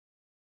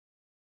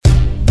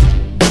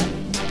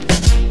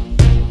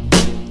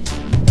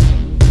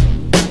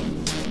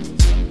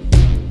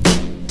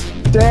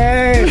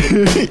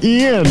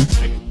Ian.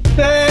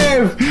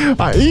 Dave!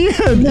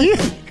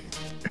 Ian.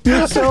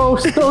 You're so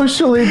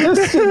socially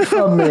distant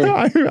from me.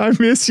 I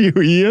miss you,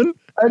 Ian.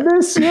 I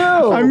miss you.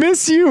 I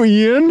miss you,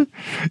 Ian.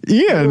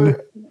 Ian.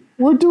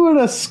 We're doing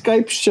a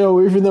Skype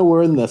show even though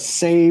we're in the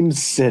same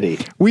city.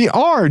 We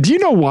are. Do you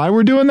know why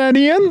we're doing that,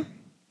 Ian?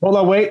 Hold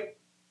on, wait.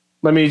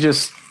 Let me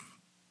just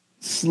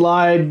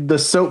slide the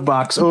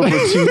soapbox over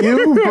to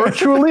you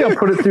virtually. I'll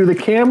put it through the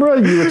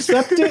camera. You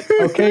accept it.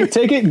 Okay,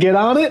 take it. Get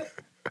on it.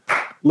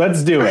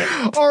 Let's do it.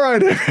 All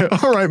right,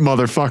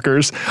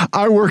 motherfuckers.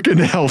 I work in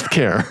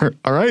healthcare.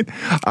 All right.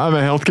 I'm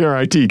a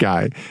healthcare IT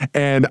guy.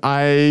 And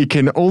I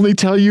can only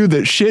tell you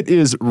that shit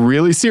is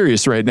really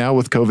serious right now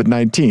with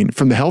COVID-19.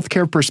 From the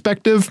healthcare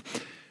perspective,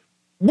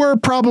 we're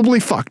probably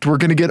fucked. We're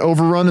going to get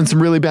overrun and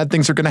some really bad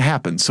things are going to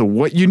happen. So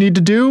what you need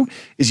to do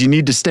is you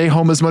need to stay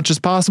home as much as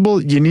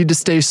possible. You need to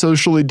stay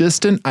socially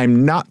distant.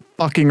 I'm not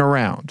fucking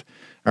around.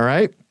 All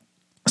right.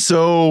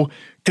 So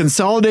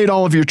consolidate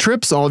all of your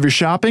trips, all of your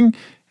shopping.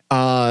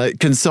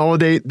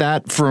 Consolidate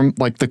that from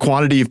like the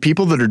quantity of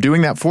people that are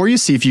doing that for you.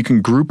 See if you can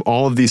group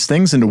all of these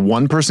things into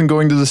one person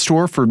going to the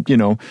store for,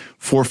 4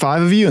 or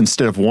 5 of you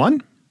instead of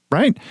one,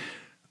 right?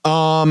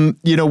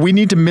 We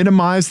need to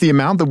minimize the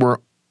amount that we're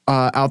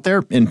out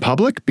there in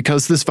public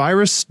because this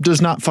virus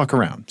does not fuck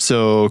around.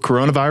 So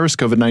coronavirus,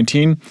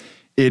 COVID-19,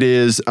 it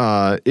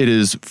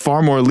is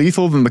far more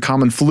lethal than the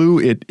common flu.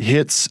 It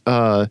hits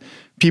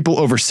people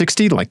over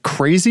 60 like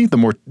crazy.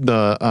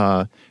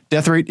 The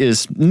death rate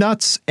is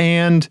nuts,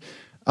 and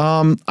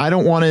I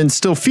don't want to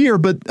instill fear,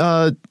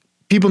 but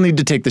people need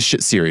to take this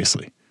shit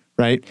seriously,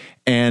 right?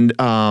 And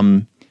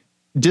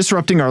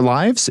disrupting our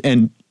lives,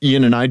 and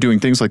Ian and I doing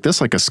things like this,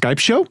 like a Skype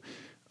show,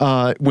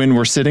 when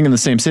we're sitting in the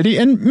same city,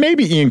 and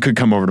maybe Ian could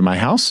come over to my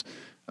house,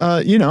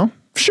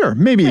 sure,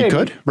 maybe he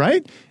could,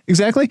 right?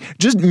 Exactly.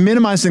 Just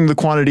minimizing the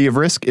quantity of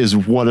risk is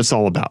what it's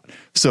all about.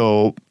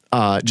 So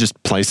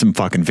just play some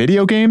fucking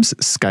video games,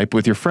 Skype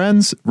with your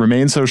friends,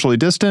 remain socially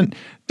distant.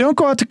 Don't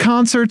go out to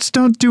concerts.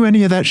 Don't do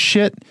any of that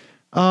shit.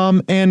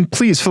 And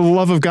please, for the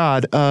love of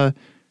God,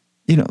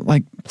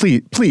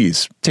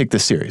 please take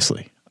this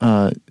seriously.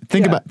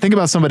 Think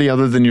about somebody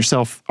other than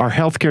yourself. Our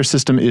healthcare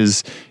system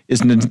is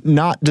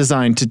not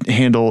designed to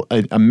handle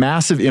a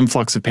massive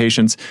influx of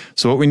patients.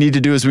 So what we need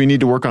to do is we need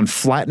to work on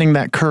flattening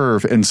that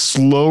curve and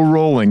slow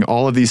rolling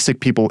all of these sick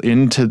people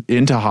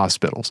into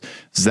hospitals.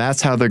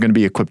 That's how they're going to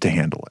be equipped to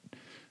handle it.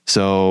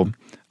 So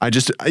I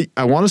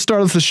want to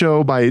start off the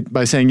show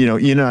by saying,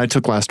 Ian and I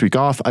took last week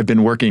off. I've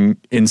been working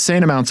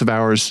insane amounts of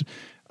hours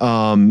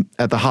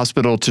at the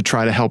hospital to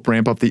try to help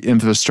ramp up the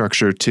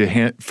infrastructure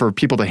for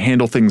people to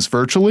handle things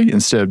virtually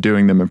instead of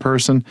doing them in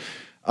person.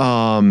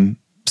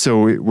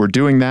 So we're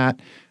doing that,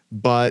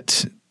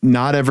 but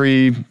not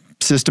every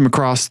system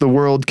across the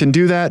world can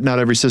do that. Not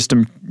every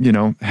system,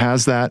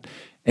 has that.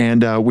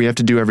 And we have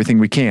to do everything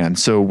we can.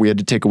 So we had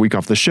to take a week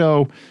off the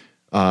show.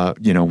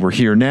 We're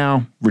here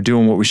now. We're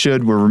doing what we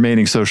should. We're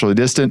remaining socially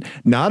distant,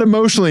 not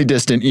emotionally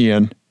distant,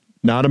 Ian,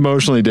 not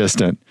emotionally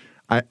distant.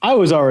 I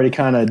was already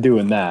kind of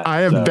doing that.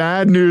 I have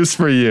bad news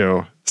for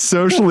you.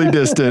 Socially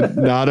distant,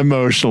 not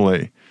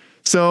emotionally.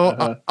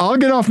 So I'll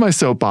get off my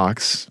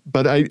soapbox,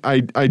 but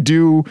I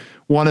do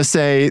want to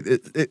say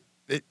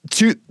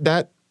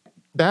that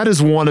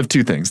is one of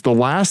two things. The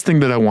last thing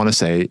that I want to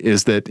say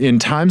is that in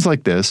times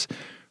like this,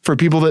 for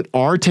people that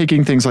are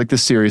taking things like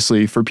this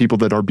seriously, for people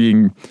that are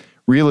being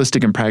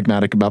realistic and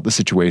pragmatic about the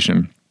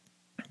situation,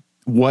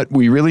 what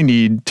we really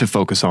need to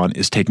focus on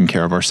is taking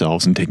care of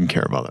ourselves and taking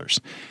care of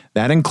others.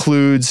 That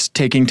includes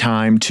taking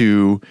time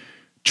to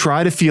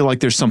try to feel like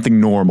there's something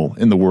normal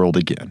in the world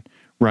again,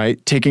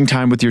 right? Taking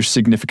time with your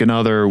significant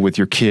other, with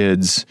your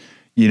kids,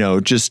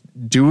 just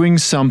doing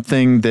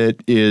something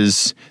that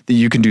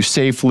you can do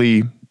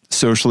safely,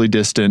 socially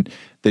distant,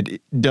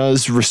 that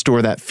does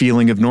restore that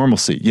feeling of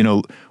normalcy.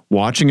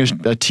 Watching a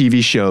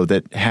TV show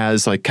that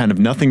has like kind of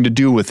nothing to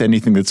do with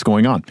anything that's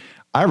going on.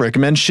 I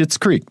recommend Schitt's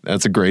Creek.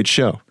 That's a great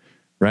show.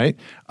 Right?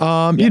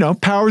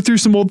 Power through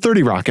some old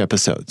 30 Rock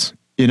episodes,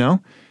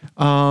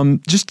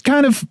 just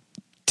kind of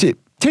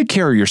take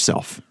care of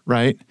yourself,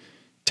 right?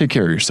 Take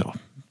care of yourself.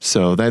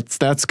 So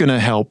that's going to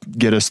help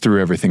get us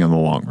through everything in the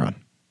long run.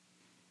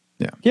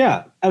 Yeah.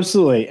 Yeah,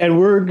 absolutely. And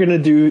we're going to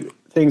do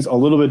things a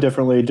little bit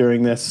differently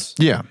during this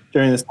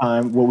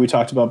time. What we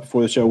talked about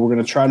before the show, we're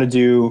going to try to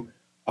do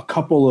a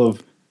couple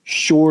of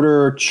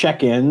shorter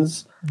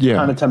check-ins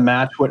kind of to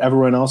match what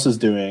everyone else is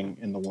doing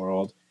in the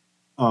world.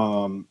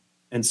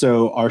 And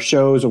so our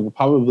shows will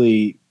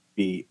probably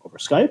be over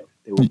Skype.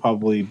 They will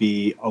probably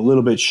be a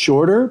little bit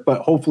shorter,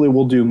 but hopefully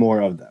we'll do more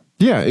of them.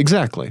 Yeah,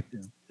 exactly.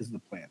 Is the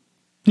plan.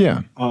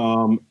 Yeah.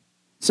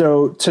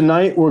 So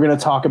tonight we're going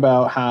to talk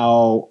about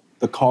how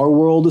the car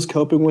world is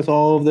coping with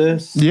all of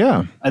this.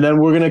 Yeah. And then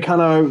we're going to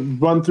kind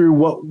of run through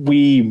what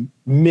we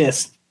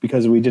missed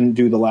because we didn't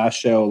do the last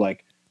show,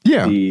 like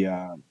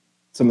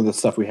some of the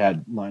stuff we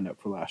had lined up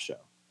for last show.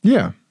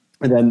 Yeah.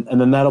 And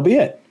then that'll be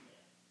it.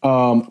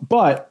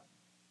 But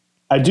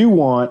I do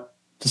want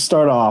to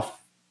start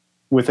off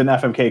with an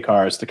FMK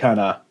Cars to kind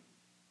of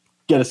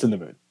get us in the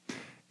mood.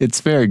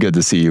 It's very good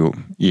to see you,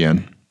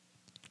 Ian.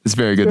 It's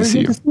very good to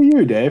see you. Good to see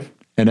you, Dave.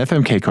 And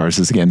FMK Cars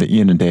is a game that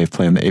Ian and Dave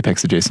play on the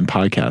Apex Adjacent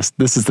podcast.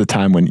 This is the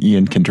time when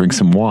Ian can drink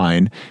some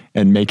wine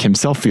and make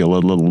himself feel a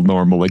little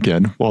normal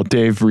again, while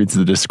Dave reads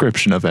the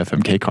description of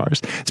FMK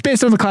Cars. It's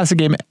based on the classic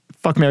game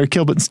Fuck, Marry,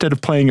 Kill, but instead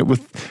of playing it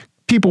with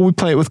people, we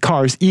play it with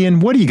cars. Ian,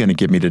 what are you going to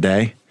give me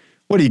today?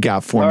 What do you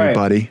got for me,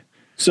 buddy?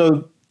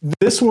 So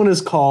this one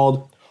is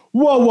called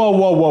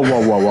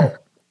Whoa.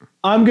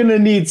 I'm going to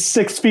need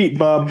 6 feet,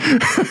 bub.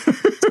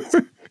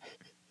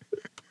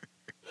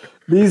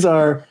 These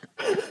are...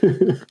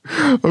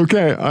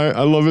 Okay,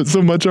 I love it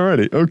so much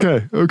already.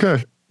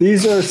 Okay.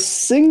 These are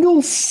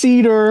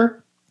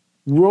single-seater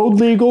road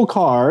legal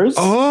cars.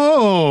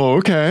 Oh,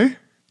 okay.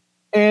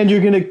 And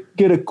you're going to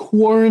get a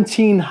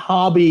quarantine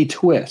hobby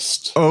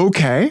twist.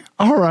 Okay.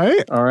 All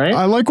right.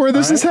 I like where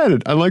this is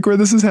headed.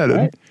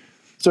 Right.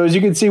 So as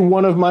you can see,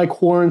 one of my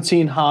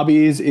quarantine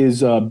hobbies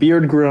is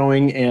beard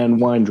growing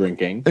and wine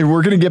drinking. And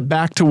we're going to get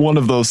back to one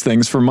of those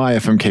things for my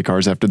FMK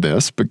Cars after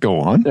this, but go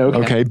on.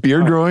 Okay.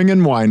 Beard growing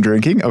and wine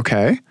drinking.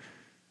 Okay.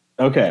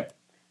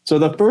 So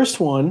the first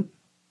one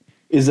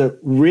is a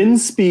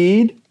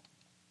Rinspeed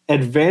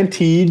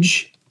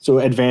Advantage. So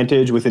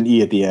Advantage with an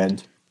E at the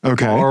end.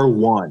 Okay.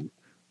 R1.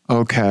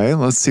 Okay,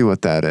 let's see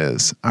what that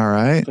is. All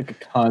right. It's like a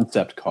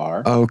concept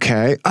car.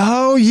 Okay.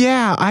 Oh,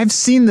 yeah. I've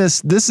seen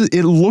this.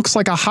 It looks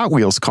like a Hot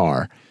Wheels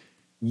car.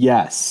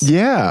 Yes.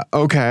 Yeah.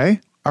 Okay.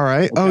 All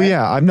right. Okay. Oh,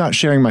 yeah. I'm not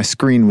sharing my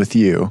screen with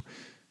you.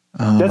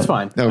 That's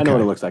fine. Okay. I know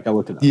what it looks like. I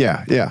looked it up.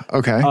 Yeah.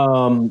 Okay.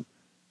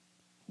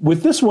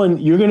 With this one,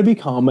 you're going to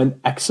become an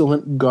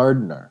excellent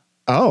gardener.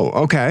 Oh,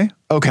 okay.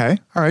 All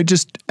right.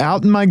 Just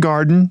out in my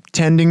garden,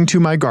 tending to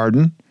my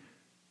garden.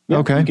 Yep.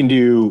 Okay. You can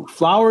do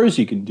flowers.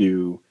 You can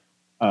do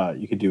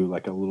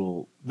like a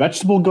little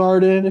vegetable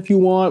garden if you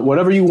want,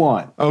 whatever you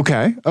want.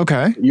 Okay.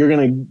 You're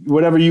going to,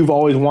 whatever you've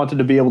always wanted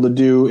to be able to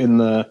do in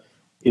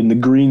the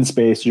green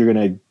space, you're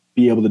going to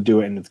be able to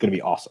do it, and it's going to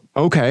be awesome.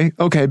 Okay.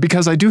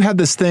 Because I do have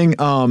this thing.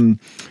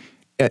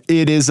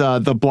 It is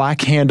the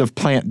black hand of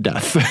plant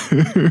death.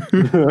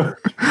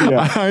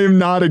 I am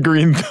not a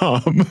green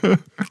thumb.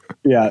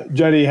 Yeah.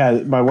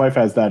 My wife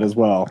has that as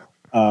well.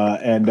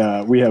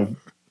 And we have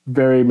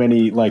very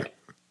many like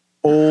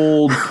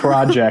old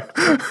project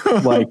pots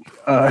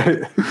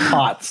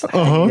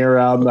hanging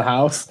around the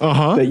house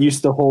that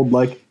used to hold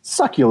like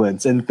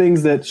succulents and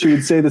things that she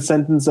would say the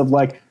sentence of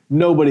like,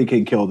 nobody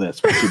can kill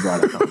this when she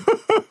brought it home.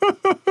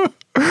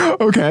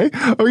 Okay.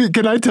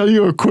 Can I tell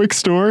you a quick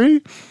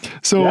story?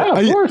 So,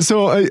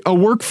 a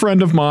work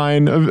friend of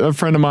mine, a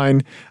friend of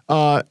mine,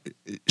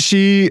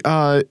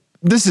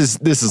 this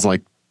is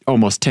like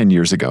almost 10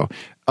 years ago.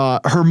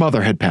 Her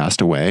mother had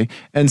passed away,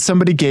 and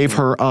somebody gave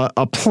her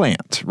a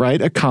plant, right?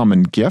 A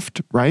common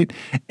gift, right?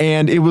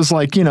 And it was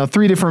like,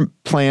 3 different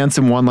plants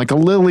and one like a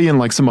lily and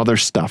like some other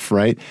stuff,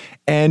 right?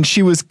 And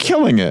she was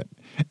killing it.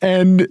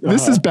 And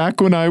this is back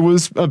when I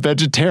was a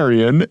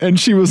vegetarian, and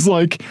she was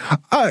like,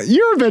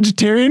 you're a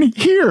vegetarian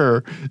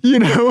here,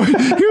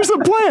 here's a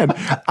plant.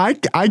 I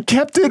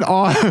kept it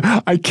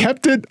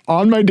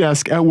on my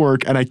desk at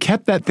work, and I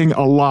kept that thing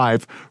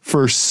alive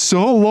for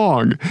so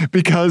long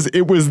because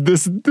it was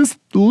this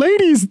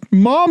lady's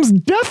mom's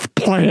death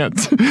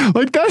plant.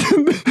 Like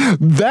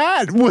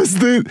that was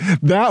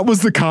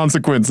the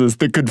consequences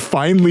that could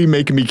finally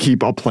make me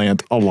keep a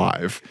plant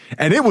alive.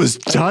 And it was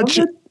touch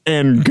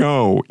and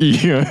go,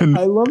 Ian.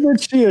 I love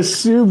that she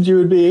assumed you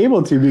would be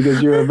able to because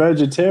you're a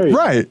vegetarian.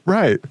 Right.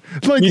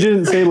 Like, you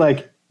didn't say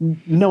like,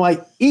 no, I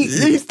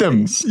eat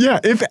them. Yeah,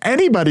 if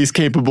anybody's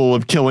capable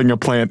of killing a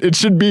plant, it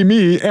should be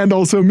me, and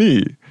also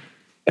me.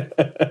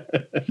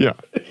 Yeah.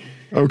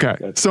 Okay.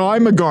 So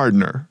I'm a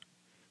gardener.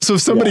 So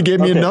if somebody gave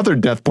me another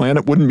death plant,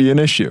 it wouldn't be an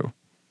issue.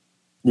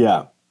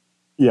 Yeah.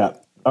 All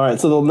right.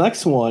 So the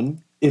next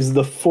one is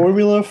the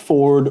Formula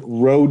Ford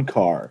road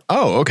car.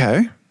 Oh,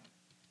 okay.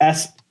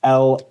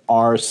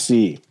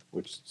 SLRC,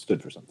 which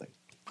stood for something.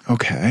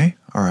 Okay.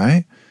 All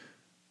right.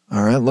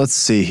 Let's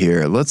see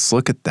here. Let's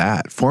look at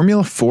that.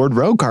 Formula Ford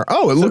road car.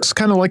 Oh, it looks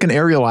kind of like an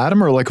Ariel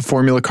Atom or like a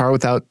Formula car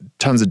without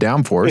tons of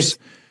downforce.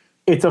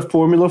 It's a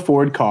Formula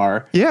Ford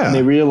car. Yeah. And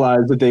they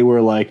realized that they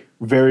were like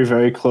very,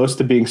 very close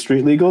to being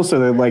street legal. So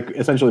they like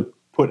essentially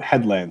put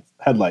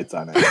headlights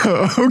on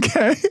it.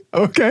 Okay.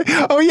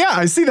 Oh yeah.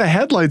 I see the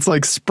headlights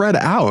like spread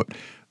out.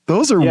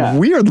 Those are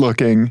weird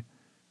looking.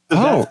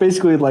 That's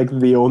basically like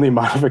the only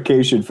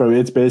modification from it.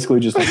 It's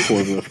basically just a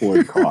Formula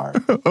Ford car.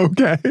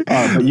 Okay.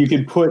 But you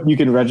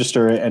can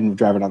register it and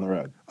drive it on the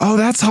road. Oh,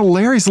 that's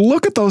hilarious.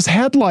 Look at those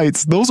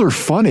headlights. Those are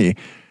funny.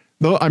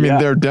 Though, I mean,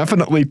 they're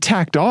definitely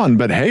tacked on,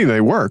 but hey, they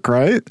work,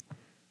 right?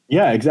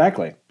 Yeah,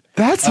 exactly.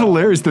 That's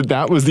hilarious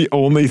that was the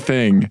only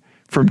thing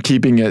from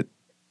keeping it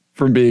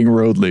from being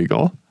road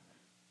legal.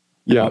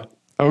 Yeah. Yep.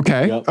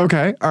 Okay. Yep.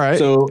 Okay. All right.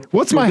 So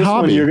what's my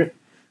hobby?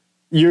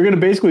 You're going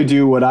to basically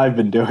do what I've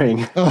been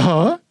doing,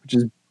 which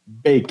is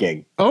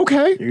baking.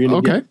 Okay.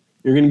 You're going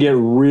to get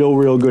real,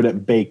 real good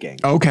at baking.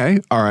 Okay.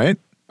 All right.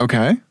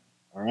 Okay.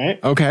 All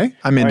right. Okay.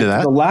 I'm into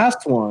that. So the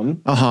last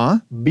one.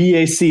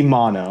 BAC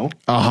Mono.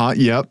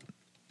 Yep.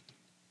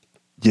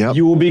 Yep.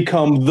 You will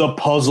become the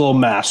puzzle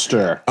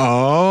master.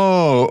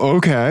 Oh,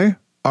 okay.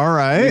 All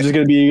right. You're just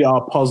going to be a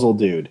puzzle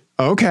dude.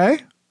 Okay.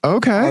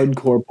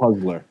 Hardcore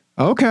puzzler.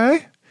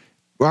 Okay.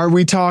 Are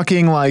we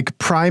talking like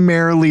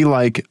primarily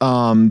like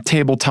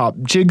tabletop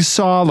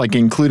Jigsaw, like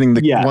including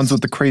the ones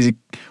with the crazy,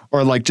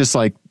 or like just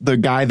like the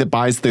guy that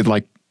buys the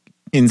like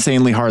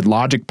insanely hard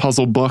logic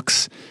puzzle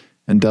books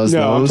and does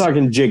those? No, I'm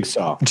talking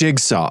Jigsaw.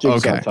 Jigsaw.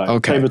 Okay.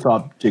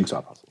 Tabletop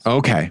Jigsaw puzzles.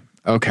 Okay.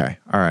 All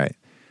right.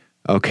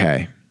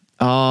 Okay.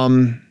 I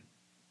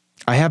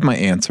have my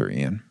answer,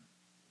 Ian.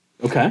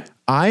 Okay.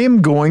 I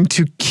am going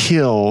to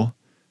kill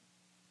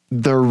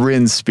the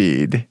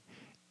Rinspeed,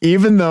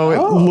 even though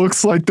it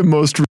looks like the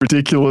most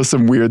ridiculous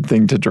and weird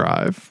thing to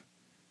drive.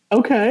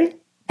 Okay.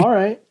 All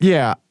right.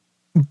 Yeah.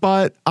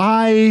 But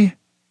and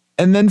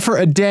then for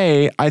a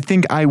day, I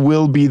think I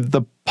will be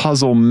the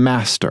puzzle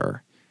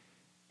master.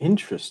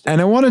 Interesting.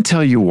 And I want to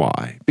tell you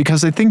why,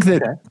 because I think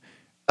that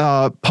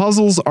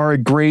puzzles are a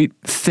great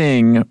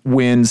thing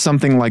when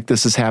something like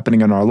this is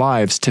happening in our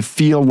lives, to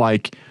feel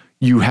like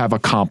you have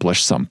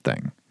accomplished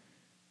something.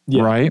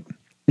 Yeah. Right?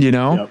 You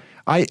know? Yep.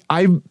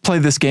 I play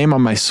this game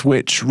on my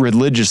Switch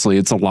religiously.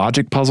 It's a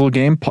logic puzzle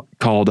game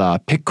called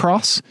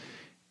Picross.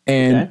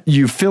 And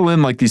you fill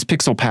in like these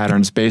pixel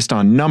patterns based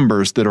on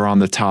numbers that are on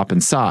the top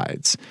and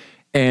sides.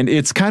 And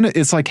it's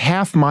like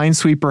half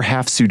Minesweeper,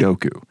 half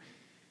Sudoku.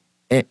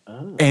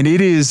 And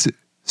it is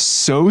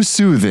so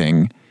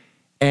soothing.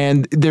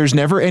 And there's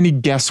never any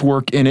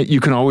guesswork in it.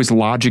 You can always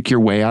logic your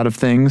way out of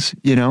things,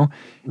 you know?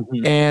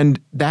 Mm-hmm. And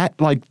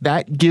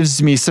that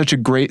gives me such a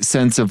great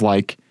sense of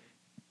like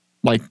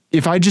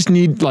if I just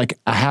need like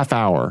a half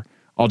hour,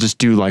 I'll just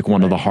do like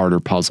one of the harder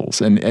puzzles,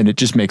 and it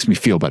just makes me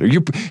feel better.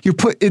 You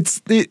put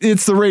it's the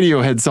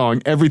Radiohead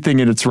song, Everything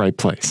in Its Right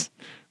Place,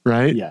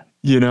 right? Yeah.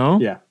 You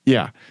know? Yeah.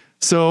 Yeah.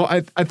 So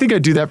I think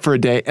I'd do that for a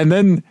day, and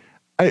then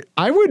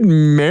I would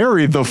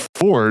marry the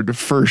Ford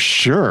for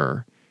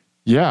sure.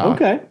 Yeah.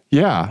 Okay.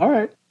 Yeah. All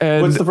right.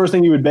 And what's the first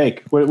thing you would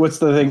bake? What's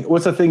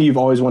the thing you've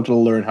always wanted to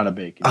learn how to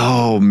bake?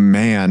 Oh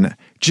man,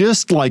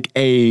 just like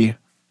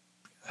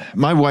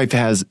my wife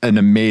has an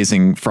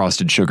amazing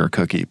frosted sugar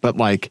cookie, but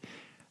like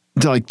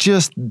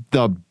just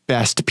the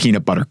best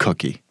peanut butter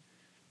cookie.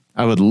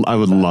 I would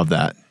love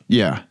that.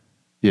 Yeah.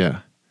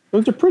 Yeah.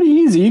 Those are pretty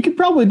easy. You could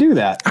probably do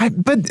that.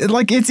 But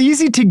like, it's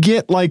easy to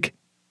get like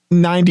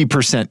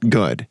 90%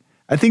 good.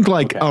 I think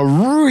like a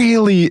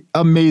really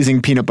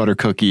amazing peanut butter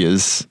cookie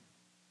is,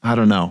 I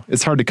don't know.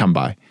 It's hard to come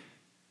by.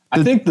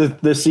 I think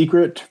the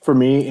secret for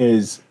me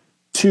is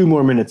 2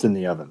 more minutes in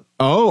the oven.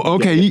 Oh,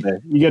 okay.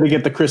 You got to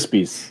get the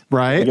crispies.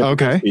 Right.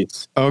 Okay.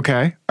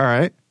 Okay. All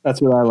right. That's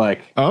what I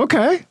like.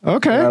 Okay.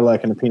 Okay. What I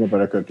like in a peanut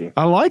butter cookie.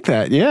 I like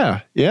that.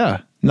 Yeah.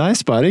 Yeah.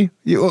 Nice, buddy.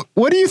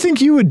 What do you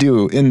think you would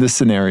do in this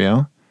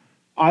scenario?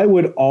 I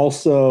would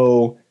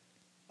also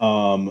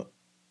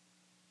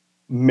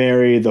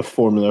marry the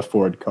Formula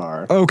Ford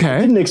car. Okay.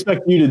 I didn't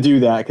expect you to do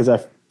that because I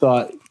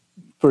thought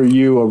for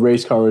you a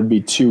race car would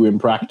be too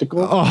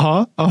impractical.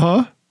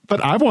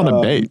 But I want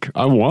to bake.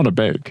 I want to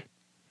bake.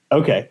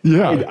 Okay.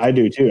 Yeah. I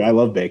do too. I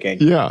love baking.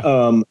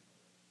 Yeah.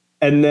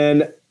 And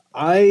then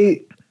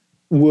I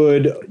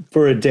would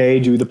for a day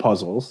do the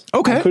puzzles.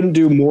 Okay. I couldn't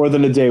do more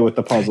than a day with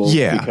the puzzles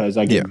because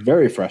I get Yeah.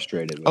 very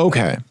frustrated with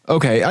Okay.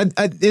 Okay.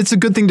 It's a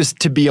good thing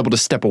to be able to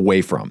step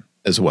away from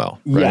as well.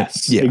 Right?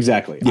 Yes, Yeah.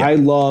 exactly. Yeah.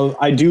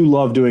 I do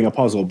love doing a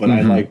puzzle, but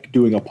I like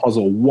doing a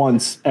puzzle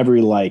once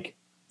every like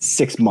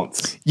 6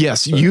 months.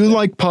 Yes. You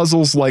like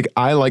puzzles like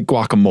I like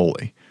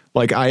guacamole.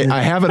 Like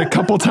I have it a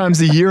couple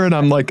times a year and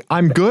I'm like,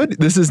 I'm good.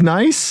 This is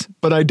nice,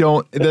 but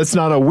that's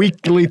not a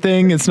weekly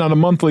thing. It's not a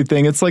monthly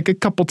thing. It's like a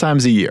couple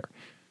times a year.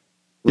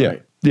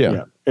 Right.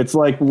 Yeah. It's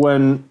like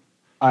when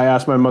I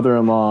asked my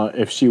mother-in-law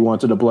if she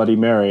wanted a Bloody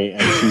Mary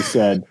and she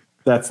said,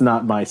 that's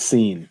not my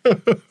scene,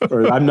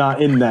 or I'm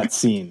not in that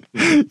scene.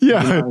 Yeah.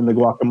 I'm not in the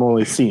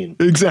guacamole scene.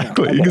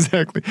 Exactly. Yeah, okay.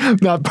 Exactly.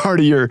 Not part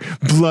of your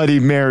Bloody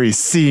Mary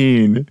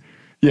scene.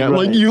 Yeah.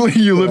 Right. Like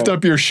you lift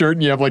up your shirt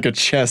and you have like a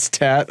chest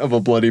tat of a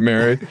Bloody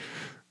Mary.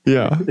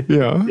 Yeah.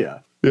 Yeah. Yeah.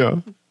 Yeah.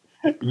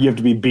 You have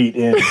to be beat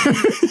in.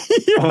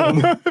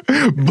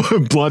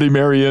 Bloody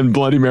Mary in,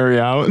 Bloody Mary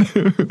out.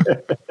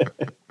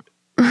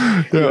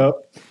 Yeah.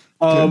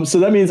 Yep. So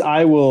that means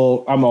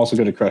I'm also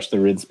going to crush the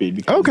Rinspeed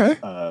because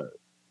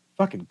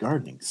fucking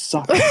gardening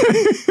sucks.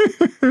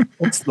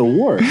 It's the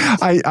worst.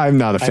 I'm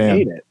not a fan. I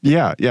hate it.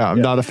 Yeah. I'm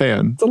not a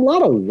fan. It's a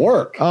lot of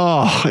work.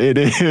 Oh, it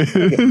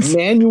is.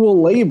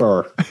 Manual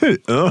labor.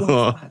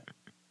 Ugh.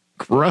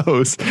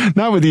 Gross.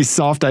 Not with these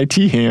soft IT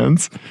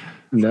hands.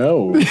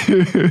 No.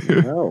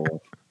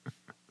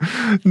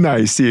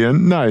 Nice,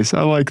 Ian. Nice.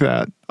 I like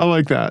that.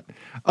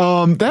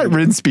 That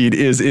Rinspeed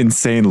is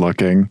insane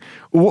looking.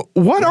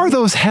 What are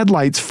those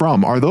headlights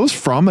from? Are those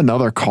from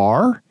another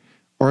car,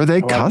 or are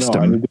they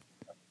custom?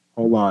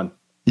 Hold on.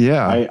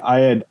 Yeah, I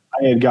had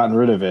gotten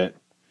rid of it.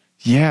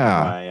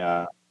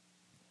 Yeah,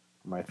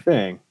 my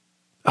thing.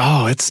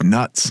 Oh, it's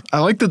nuts. I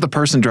like that the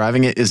person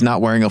driving it is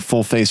not wearing a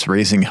full face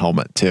racing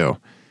helmet too.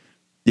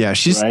 Yeah,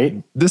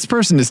 this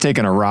person is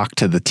taking a rock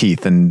to the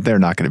teeth, and they're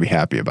not going to be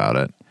happy about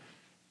it.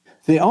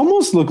 They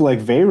almost look like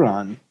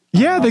Veyron.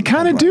 Yeah, they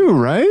kind of do,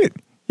 right?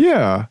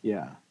 Yeah.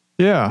 Yeah.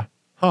 Yeah.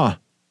 Huh.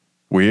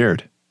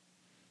 Weird.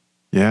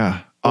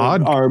 Yeah.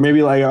 Odd. Or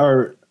maybe like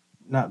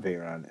not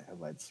Veyron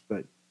headlights,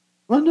 but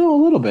well, no, a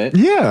little bit.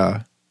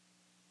 Yeah.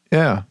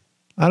 Yeah.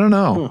 I don't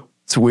know. Huh.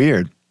 It's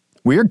weird.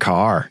 Weird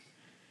car.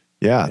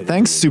 Yeah.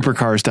 Thanks,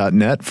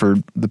 supercars.net, for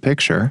the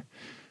picture.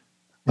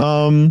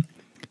 So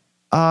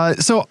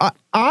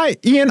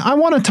Ian, I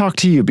want to talk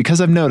to you because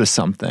I've noticed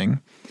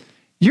something.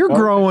 You're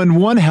growing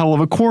one hell of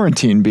a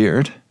quarantine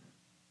beard.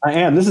 I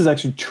am. This is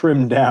actually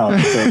trimmed down.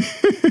 So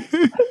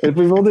if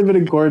we've only been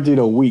in quarantine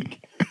a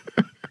week.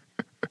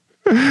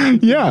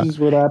 Yeah. This is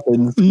what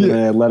happens when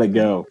I let it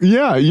go.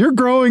 Yeah. You're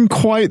growing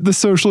quite the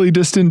socially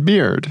distant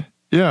beard.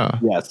 Yeah.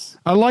 Yes.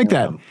 I like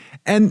that.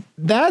 And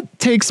that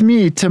takes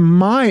me to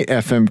my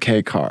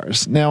FMK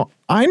cars. Now,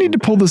 I need to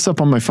pull this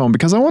up on my phone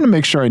because I want to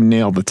make sure I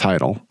nail the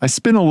title. I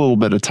spent a little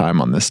bit of time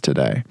on this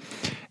today.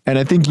 And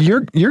I think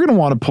you're going to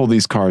want to pull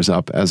these cars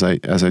up as I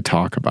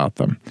talk about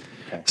them.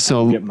 Okay. So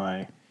I'll get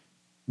my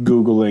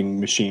Googling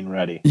machine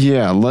ready.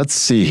 Yeah, let's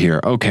see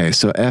here. Okay,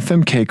 so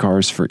FMK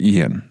cars for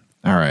Ian.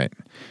 All right.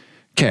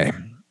 Okay.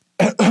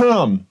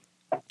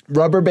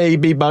 Rubber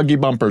baby buggy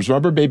bumpers.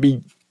 Rubber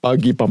baby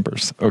buggy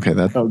bumpers. Okay,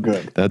 that. Oh,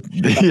 good. That.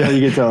 Yeah,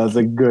 you can tell it's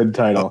a good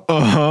title.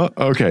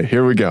 Okay,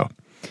 here we go.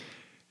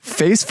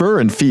 Face Fur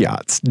and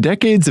Fiats.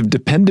 Decades of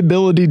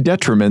dependability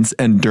detriments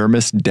and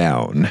dermis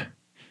down.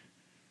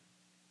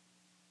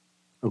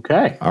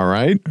 Okay. All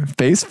right.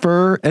 Face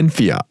Fur and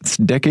Fiats.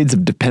 Decades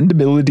of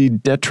dependability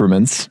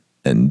detriments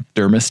and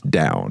dermis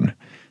down.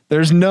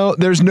 There's no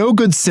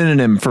good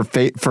synonym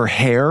for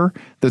hair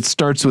that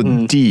starts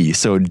with D,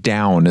 so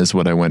down is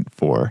what I went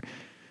for.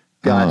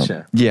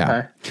 Gotcha. Yeah.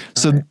 Okay.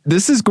 So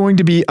this is going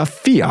to be a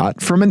Fiat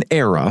from an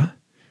era,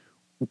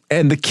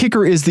 and the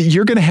kicker is that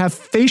you're going to have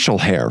facial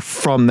hair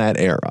from that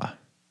era.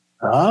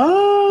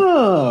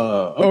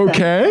 Oh.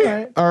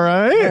 Okay. All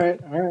right.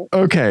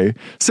 Okay.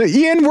 So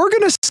Ian, we're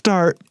going to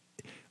start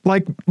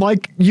like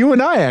you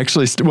and I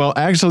actually,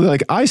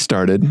 like I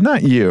started,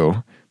 not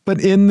you,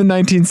 but in the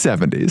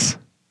 1970s.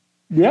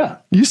 Yeah.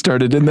 You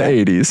started in the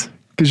 80s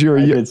because you're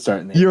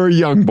a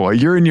young boy.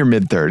 You're in your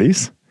mid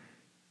 30s.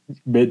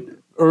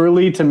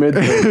 Early to mid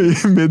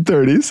 30s. Mid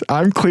 30s.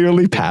 I'm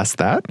clearly past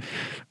that.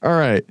 All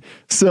right.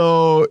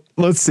 So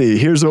let's see.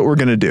 Here's what we're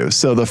going to do.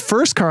 So the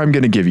first car I'm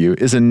going to give you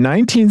is a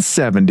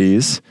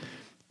 1970s.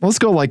 Let's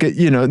go like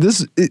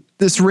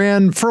this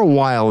ran for a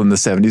while in the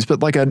 70s,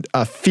 but like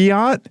a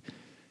Fiat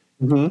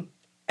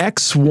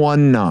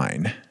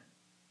X19.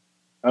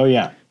 Oh,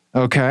 yeah.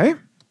 Okay.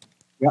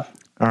 Yep.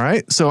 All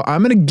right. So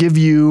I'm going to give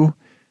you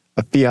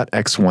a Fiat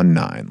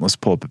X19. Let's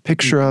pull up a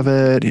picture of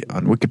it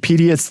on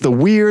Wikipedia. It's the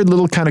weird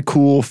little kind of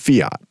cool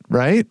Fiat,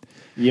 right?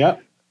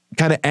 Yep.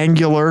 Kind of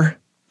angular.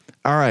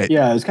 All right.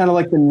 Yeah, it's kind of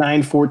like the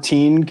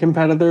 914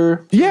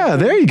 competitor. Yeah,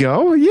 there you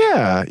go.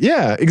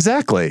 Yeah,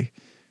 exactly.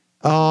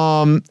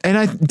 And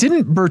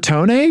didn't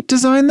Bertone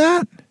design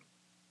that?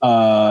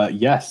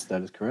 Yes,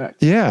 that is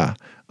correct. Yeah.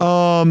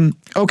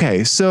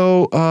 Okay,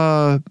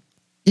 so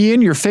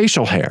Ian, your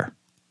facial hair,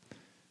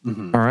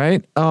 all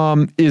right,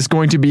 is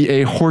going to be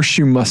a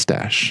horseshoe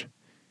mustache.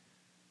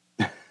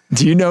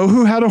 Do you know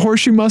who had a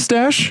horseshoe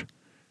mustache?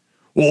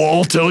 Well,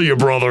 I'll tell you,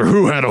 brother,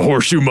 who had a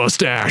horseshoe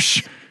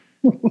mustache.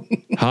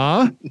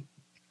 Huh?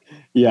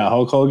 Yeah,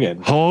 Hulk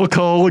Hogan. Hulk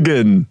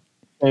Hogan.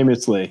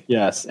 Famously,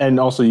 yes. And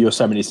also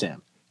Yosemite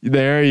Sam.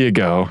 There you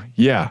go.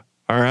 Yeah.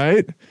 All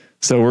right.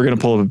 So we're going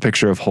to pull up a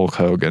picture of Hulk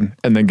Hogan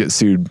and then get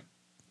sued,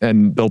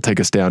 and they'll take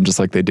us down just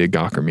like they did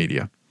Gawker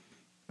Media.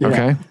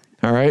 Okay. Yeah.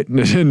 All right.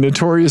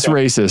 Notorious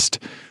racist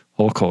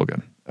Hulk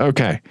Hogan.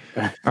 Okay.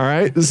 All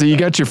right. So you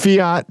got your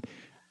Fiat.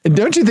 And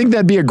don't you think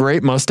that'd be a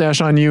great mustache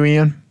on you,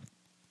 Ian?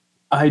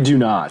 I do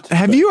not.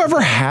 Have you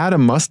ever had a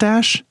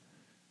mustache?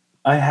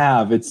 I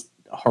have. It's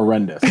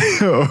horrendous.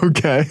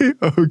 Okay.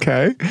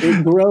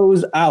 It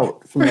grows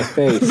out from the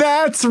face.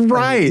 That's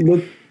right.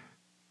 And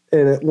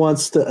it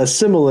wants to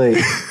assimilate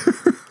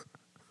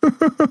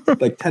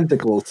like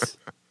tentacles.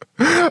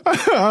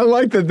 I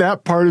like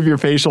that part of your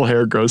facial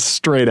hair grows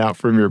straight out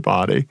from your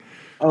body.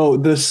 Oh,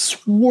 the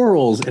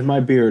swirls in my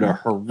beard are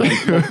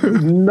horrendous.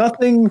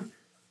 Nothing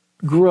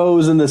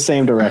grows in the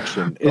same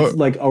direction. It's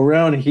like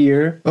around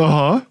here.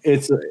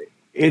 It's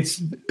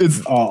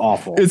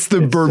awful. It's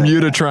the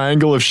Bermuda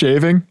Triangle of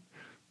shaving.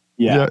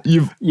 Yeah.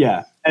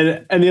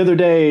 And the other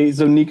day,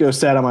 so Nico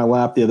sat on my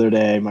lap the other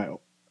day,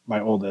 my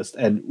oldest,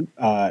 and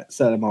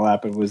sat on my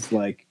lap and was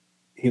like,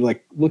 he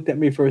like looked at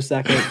me for a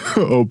second.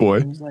 Oh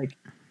boy. I was like,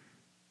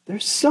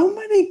 there's so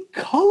many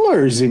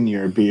colors in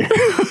your beard.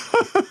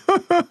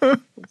 I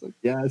was like,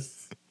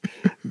 yes,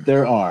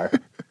 there are.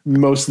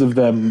 Most of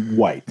them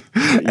white.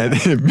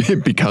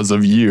 And because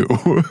of you.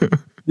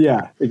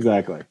 Yeah,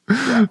 exactly.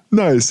 Yeah.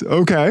 Nice.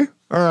 Okay.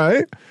 All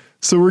right.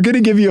 So we're going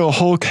to give you a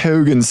Hulk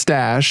Hogan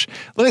stash.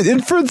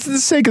 And for the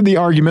sake of the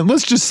argument,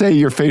 let's just say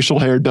your facial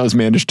hair does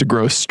manage to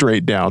grow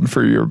straight down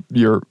for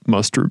your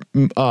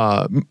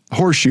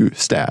horseshoe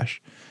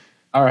stash.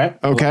 All right.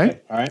 Okay.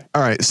 All right.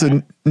 All right.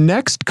 So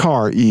next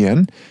car,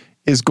 Ian,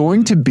 is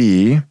going to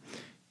be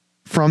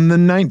from the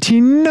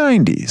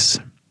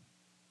 1990s.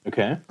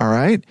 Okay. All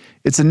right.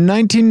 It's a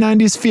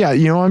 1990s Fiat.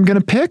 You know what I'm going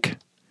to pick?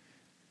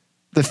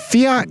 The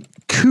Fiat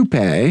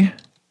Coupe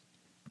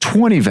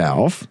 20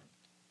 valve.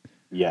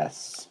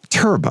 Yes.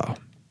 Turbo.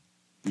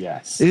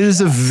 Yes. It is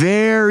a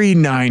very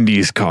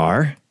 90s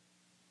car.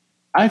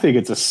 I think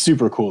it's a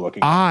super cool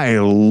looking car. I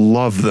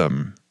love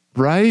them.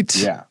 Right?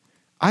 Yeah.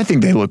 I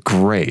think they look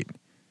great.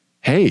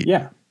 Hey.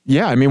 Yeah.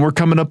 Yeah. I mean, we're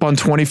coming up on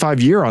 25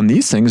 year on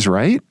these things,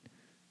 right?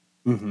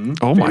 Mm-hmm.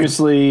 Oh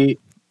Famously,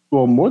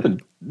 well,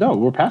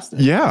 we're past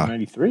it. Yeah.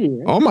 93.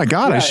 Right? Oh my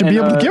God. I should be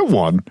able to get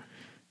one.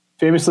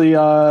 Famously,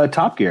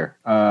 Top Gear.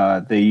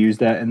 They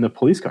used that in the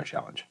police car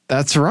challenge.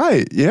 That's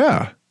right.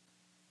 Yeah.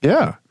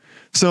 Yeah.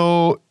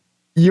 So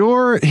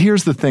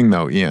here's the thing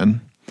though, Ian.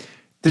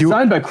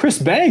 Designed by Chris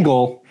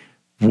Bangle.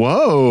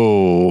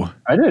 Whoa.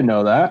 I didn't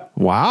know that.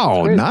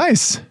 Wow.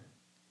 Nice.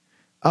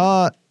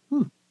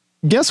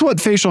 Guess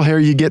what facial hair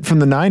you get from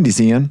the 90s,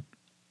 Ian?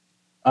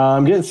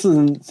 I'm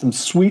getting some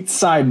sweet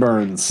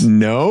sideburns.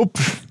 Nope.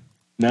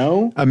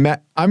 No? I'm going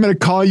to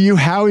call you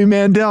Howie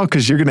Mandel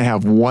because you're going to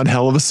have one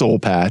hell of a soul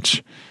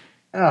patch.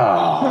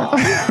 Oh,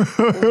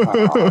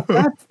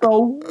 that's the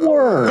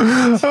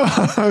worst.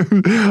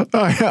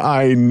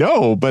 I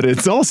know, but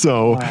it's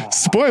also,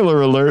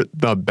 spoiler alert,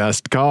 the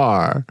best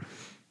car.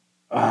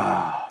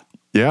 Yeah.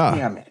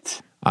 Damn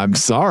it. I'm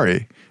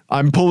sorry.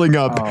 I'm pulling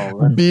up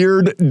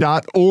beard.org.in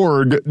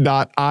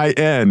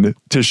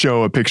to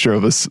show a picture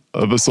of a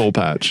soul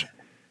patch.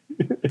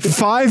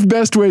 5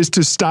 best ways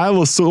to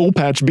style a soul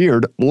patch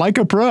beard like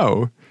a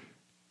pro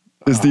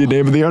is the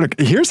name of the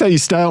article. Here's how you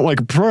style it like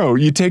a pro.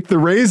 You take the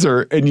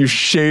razor and you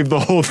shave the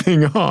whole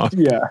thing off.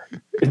 Yeah.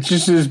 It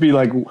just be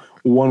like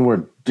one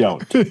word,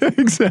 don't.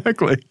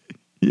 Exactly.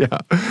 Yeah.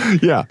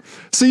 Yeah.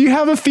 So you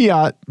have a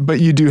Fiat,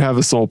 but you do have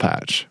a soul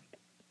patch.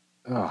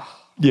 Ugh.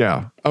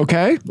 Yeah.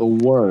 Okay. The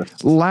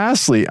worst.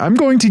 Lastly, I'm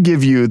going to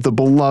give you the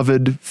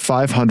beloved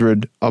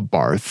 500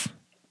 Abarth.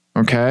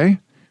 Okay.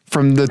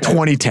 From the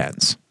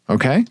 2010s.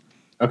 Okay.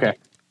 Okay.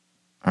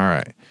 All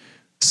right.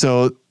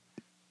 So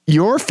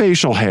your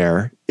facial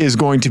hair is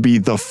going to be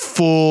the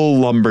full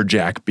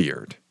lumberjack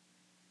beard.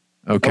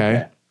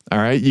 Okay. All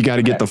right. You got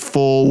to get the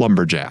full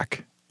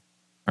lumberjack.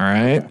 All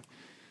right.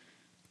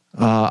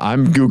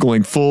 I'm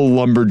Googling full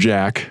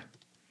lumberjack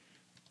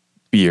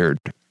beard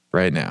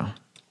right now.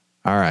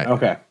 All right.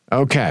 Okay.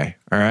 Okay.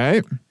 All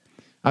right.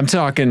 I'm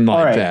talking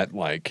like that,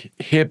 like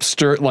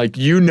hipster, like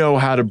you know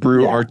how to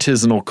brew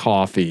artisanal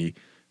coffee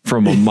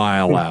from a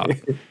mile out.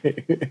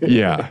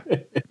 Yeah.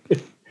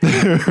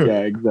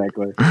 Yeah,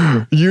 exactly.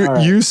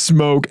 You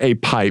smoke a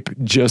pipe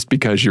just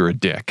because you're a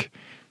dick.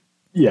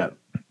 Yep.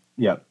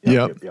 Okay.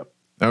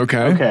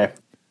 Okay.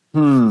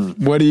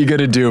 What are you going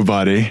to do,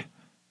 buddy?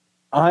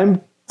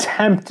 I'm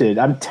tempted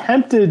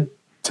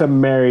to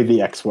marry the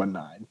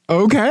X19.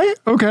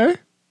 Okay.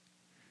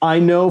 I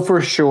know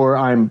for sure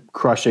I'm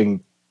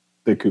crushing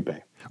the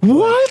coupe.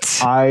 What?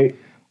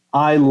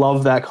 I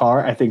love that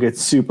car. I think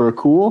it's super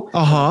cool.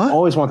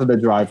 Always wanted to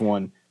drive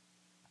one.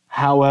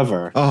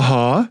 However,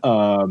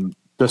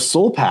 the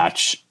soul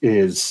patch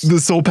is the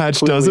soul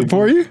patch does it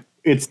for you.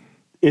 It's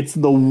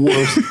the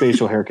worst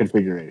facial hair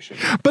configuration.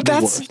 But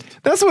that's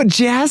what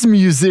jazz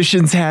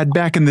musicians had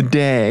back in the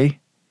day,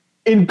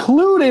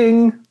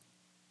 including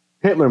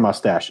Hitler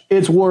mustache.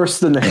 It's worse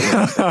than the Hitler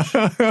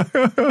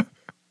mustache.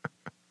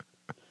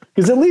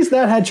 Because at least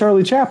that had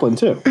Charlie Chaplin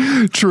too.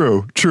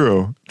 True.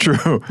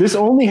 This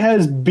only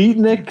has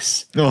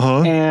beatniks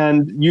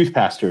and youth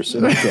pastors.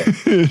 And that's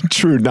it.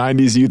 True,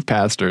 90s youth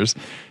pastors.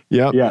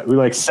 Yep. Yeah, we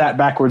like sat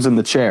backwards in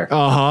the chair.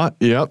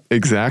 Yep,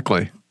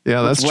 exactly.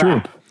 Yeah, Let's that's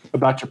true.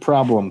 About your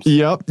problems.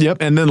 Yep.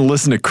 And then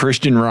listen to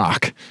Christian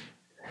rock.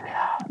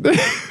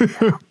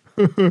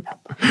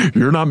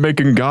 You're not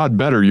making God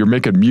better. You're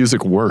making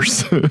music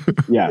worse.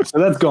 Yeah, so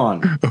that's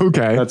gone.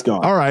 Okay. That's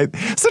gone. All right.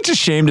 Such a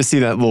shame to see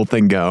that little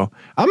thing go.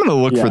 I'm going to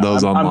look for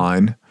those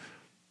online.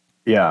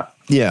 Yeah.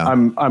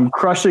 I'm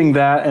crushing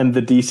that and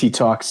the DC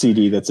Talk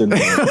CD that's in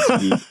there.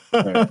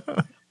 Right.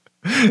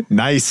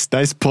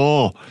 Nice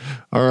pull.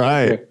 All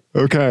right.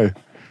 Okay.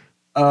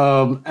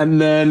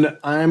 And then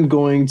I'm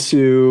going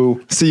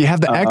to. So you have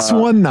the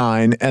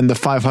X19 and the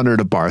 500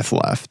 Abarth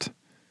left.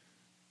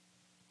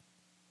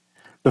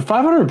 The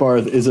 500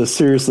 Abarth is a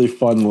seriously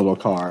fun little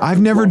car.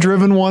 I've never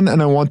driven one,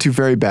 and I want to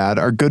very bad.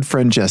 Our good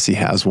friend Jesse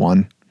has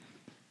one.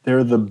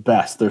 They're the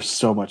best. They're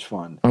so much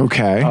fun.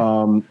 Okay.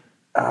 The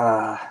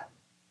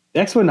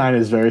X19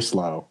 is very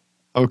slow.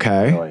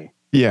 Okay. Really.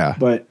 Yeah.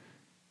 But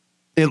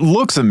it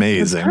looks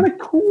amazing. It's kind of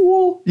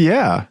cool.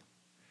 Yeah.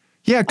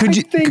 Yeah.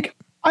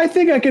 I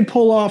think I could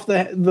pull off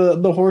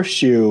the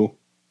horseshoe.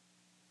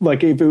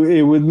 Like if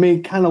it would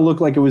make kind of look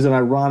like it was an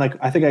ironic.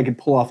 I think I could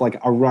pull off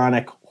like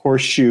ironic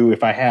horseshoe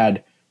if I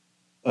had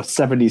a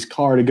 70s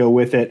car to go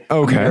with it.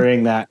 Okay. I'm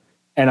wearing that,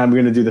 and I'm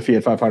going to do the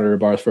Fiat 500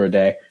 Abarth for a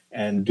day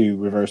and do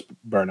reverse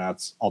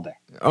burnouts all day.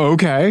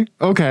 Okay.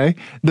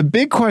 The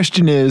big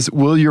question is,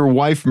 will your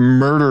wife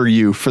murder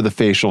you for the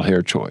facial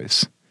hair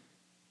choice?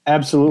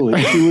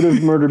 Absolutely. She would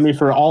have murdered me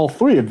for all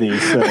 3 of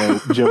these. So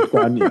joke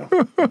on you.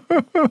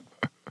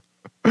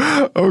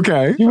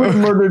 Okay. You would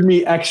have murdered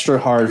me extra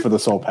hard for the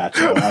soul patch.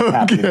 Though. I'm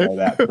happy to know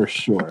that for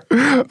sure.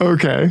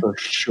 Okay. For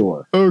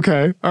sure.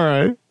 Okay. All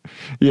right.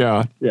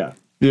 Yeah. Yeah.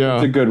 Yeah.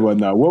 It's a good one,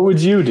 though. What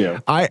would you do?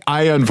 I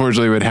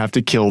unfortunately would have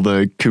to kill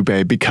the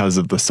coupe because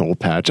of the soul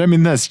patch. I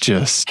mean, that's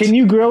just. Can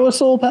you grow a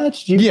soul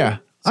patch? Yeah.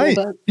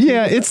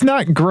 It's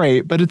not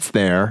great, but it's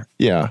there.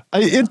 Yeah.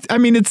 I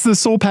mean, it's the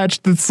soul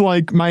patch that's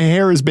like my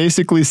hair is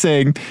basically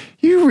saying,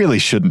 you really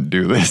shouldn't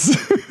do this.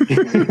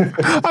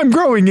 I'm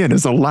growing in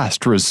as a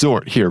last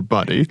resort here,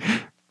 buddy.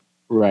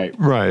 Right.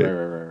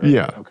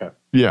 Yeah. Okay.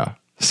 Yeah.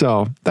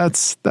 So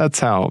that's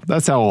how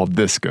all of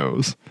this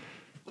goes.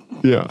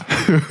 Yeah.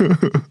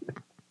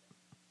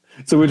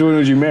 So which one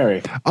would you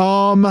marry?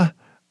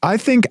 I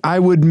think I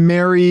would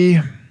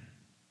marry.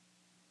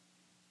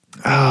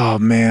 Oh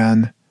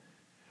man.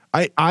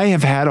 I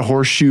have had a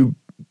horseshoe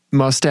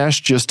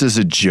mustache just as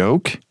a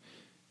joke,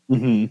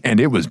 and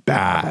it was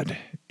bad.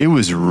 It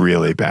was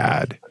really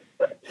bad.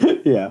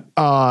 Yeah.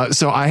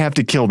 So I have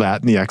to kill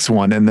that in the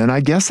X1, and then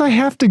I guess I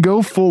have to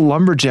go full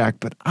lumberjack,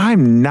 but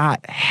I'm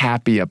not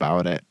happy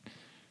about it.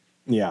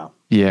 Yeah.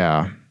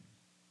 Yeah.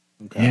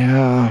 Okay.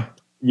 Yeah.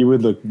 You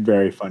would look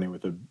very funny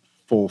with a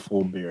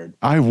full beard.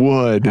 I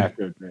would. I have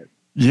to admit.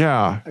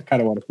 Yeah. I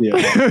kind of want to see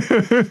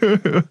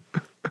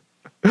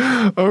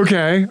it.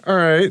 Okay. All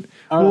right.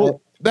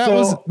 Well, that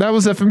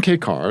was FMK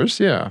Cars.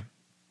 Yeah.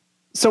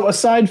 So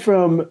aside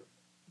from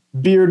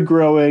beard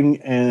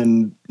growing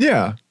and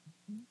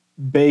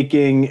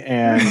baking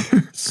and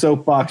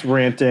soapbox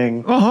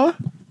ranting, how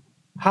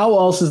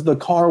else is the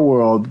car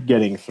world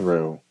getting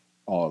through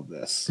all of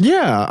this?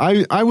 Yeah,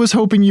 I was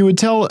hoping you would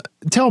tell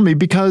me,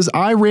 because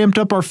I ramped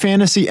up our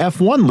fantasy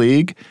F1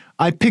 league.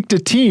 I picked a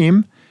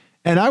team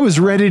and I was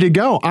ready to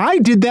go. I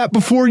did that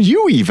before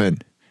you even.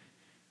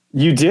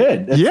 You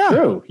did. That's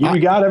true. You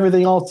got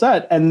everything all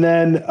set, and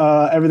then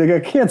everything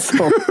got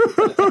canceled.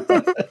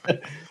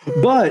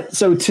 But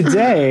so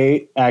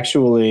today,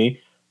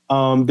 actually,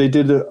 they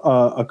did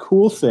a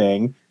cool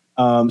thing.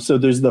 So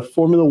there's the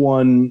Formula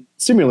One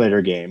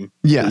simulator game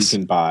that you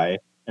can buy.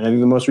 And I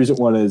think the most recent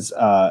one is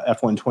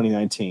F1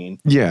 2019.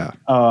 Yeah.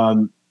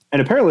 And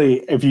apparently,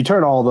 if you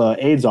turn all the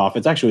aids off,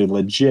 it's actually a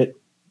legit,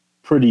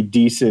 pretty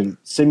decent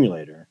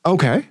simulator.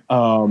 Okay.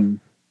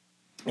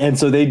 And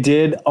so they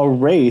did a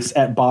race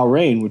at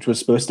Bahrain, which was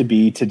supposed to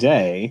be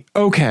today.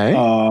 Okay.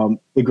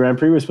 The Grand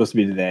Prix was supposed to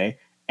be today.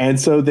 And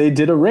so they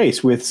did a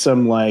race with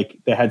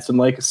they had some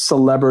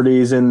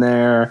celebrities in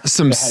there.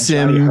 Some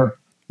sim.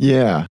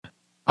 Yeah.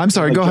 I'm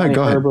sorry. Go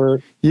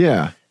ahead.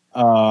 Yeah.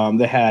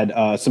 They had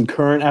some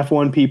current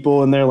F1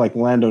 people in there, like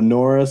Lando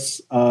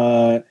Norris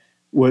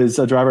was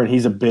a driver, and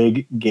he's a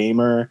big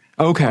gamer.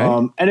 Okay.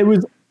 And it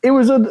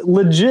was a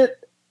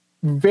legit,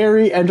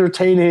 very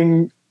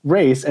entertaining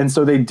race, and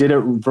so they did it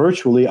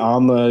virtually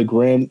on the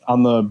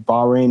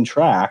Bahrain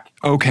track.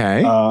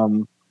 Okay.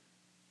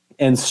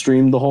 And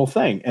streamed the whole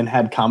thing and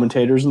had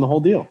commentators and the whole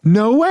deal.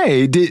 No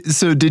way.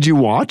 Did you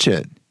watch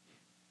it?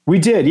 We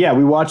did. Yeah,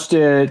 we watched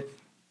it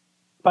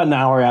about an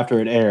hour after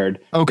it aired.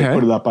 Okay. They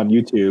put it up on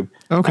YouTube.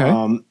 Okay.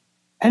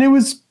 And it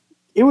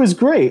was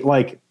great.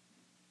 Like,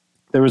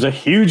 there was a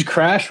huge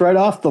crash right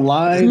off the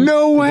line.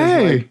 No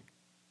way.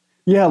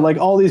 Like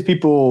all these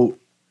people,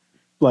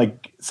 a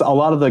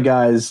lot of the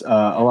guys,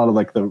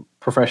 the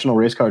professional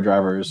race car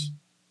drivers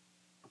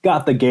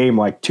got the game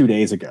 2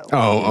 days ago.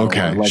 Oh,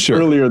 okay. Sure.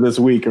 Earlier this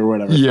week or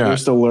whatever. Yeah. So they're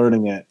still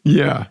learning it.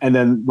 Yeah. And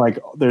then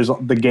there's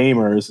the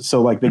gamers.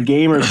 So the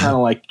gamers kind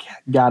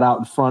of got out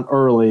in front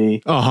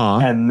early.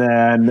 And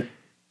then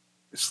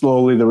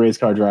slowly the race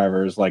car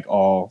drivers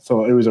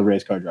so it was a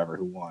race car driver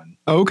who won.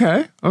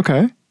 Okay.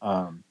 Okay.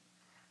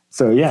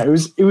 So yeah, it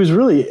was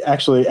really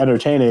actually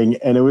entertaining,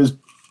 and it was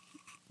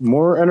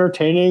more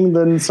entertaining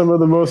than some of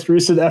the most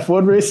recent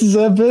F1 races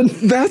have been.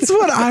 That's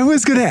what I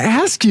was going to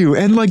ask you.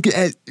 And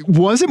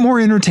was it more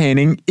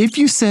entertaining? If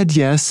you said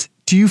yes,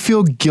 do you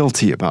feel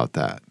guilty about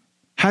that?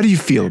 How do you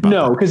feel about that?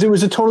 No, because it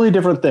was a totally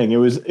different thing. It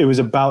was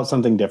about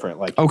something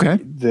different. Okay.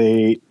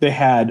 They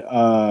had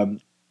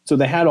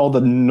they had all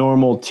the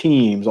normal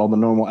teams, all the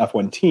normal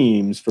F1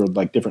 teams for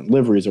different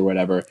liveries or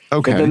whatever.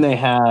 Okay. But then they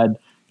had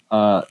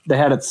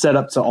it set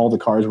up so all the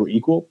cars were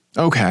equal.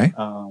 Okay.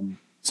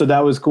 So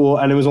that was cool,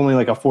 and it was only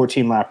a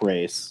 14-lap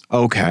race.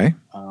 Okay.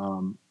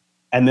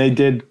 And they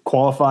did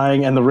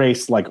qualifying and the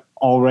race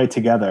all right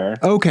together.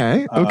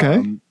 Okay.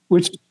 Okay.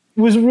 Which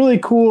was a really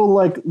cool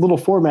little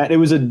format. It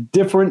was a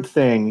different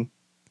thing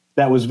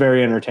that was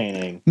very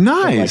entertaining.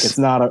 Nice. It's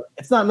not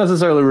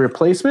necessarily a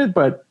replacement,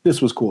 but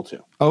this was cool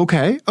too.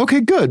 Okay.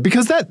 Okay. Good,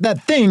 because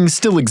that thing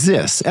still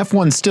exists.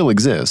 F1 still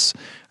exists.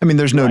 I mean,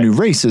 there's no new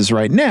races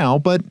right now,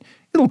 but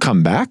it'll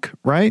come back,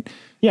 right?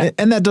 Yeah.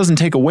 And that doesn't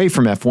take away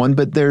from F1,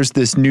 but there's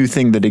this new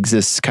thing that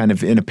exists kind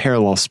of in a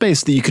parallel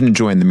space that you can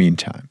enjoy in the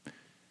meantime.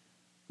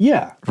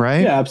 Yeah.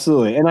 Right? Yeah,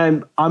 absolutely.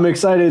 And I'm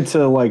excited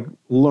to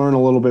learn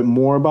a little bit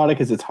more about it,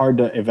 because it's hard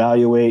to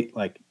evaluate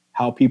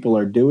how people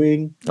are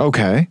doing.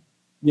 Okay.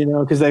 You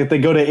know, because they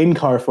go to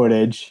in-car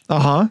footage,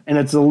 and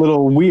it's a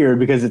little weird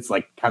because it's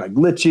like kind of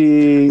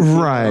glitchy,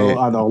 right,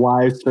 on the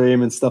live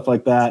stream and stuff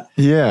like that.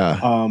 Yeah.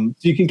 So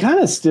you can kind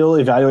of still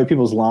evaluate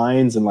people's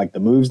lines and like the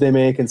moves they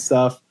make and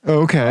stuff.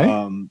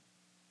 Okay.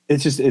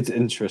 It's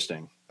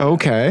interesting.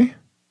 Okay.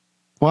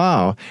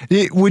 Wow.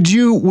 Would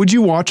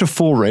you watch a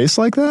full race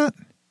like that?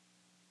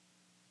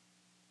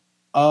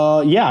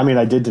 Yeah. I mean,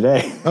 I did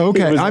today.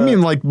 Okay. I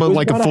mean, like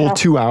a full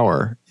 2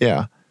 hour.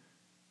 Yeah.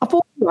 A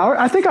full 2 hour?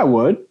 I think I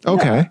would.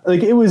 Okay. Yeah.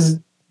 Like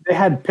they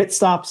had pit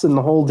stops and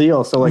the whole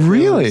deal. So like,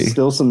 really, there's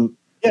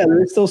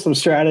still some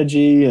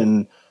strategy,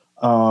 and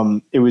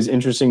it was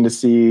interesting to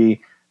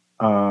see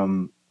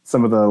some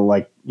of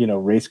the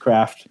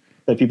racecraft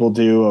that people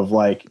do of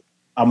like,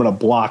 I'm going to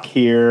block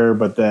here,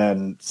 but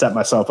then set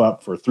myself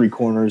up for 3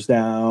 corners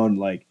down.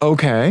 Like,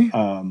 okay.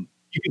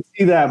 You can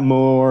see that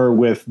more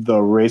with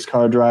the race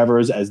car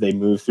drivers as they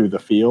move through the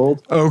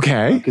field.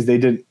 Okay. Because they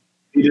didn't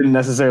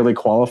necessarily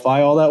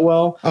qualify all that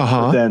well.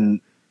 But then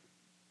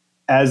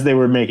as they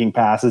were making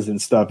passes and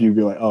stuff, you'd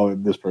be like, oh,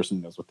 this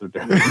person knows what they're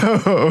doing.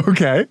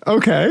 Okay.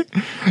 Okay.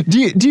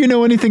 Do you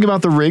know anything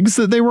about the rigs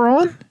that they were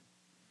on?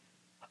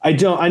 I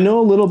don't. I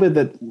know a little bit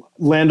that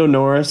Lando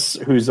Norris,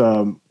 who's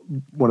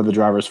one of the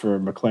drivers for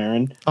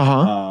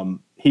McLaren,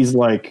 he's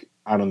like,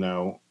 I don't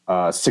know,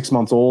 6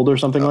 months old or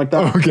something like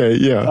that. Okay.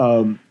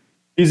 Yeah.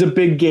 He's a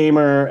big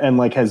gamer and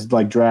like has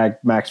like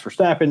dragged Max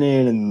Verstappen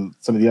in and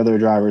some of the other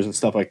drivers and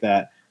stuff like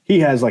that. He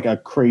has like a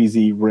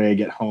crazy rig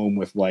at home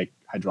with like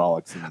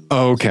hydraulics. And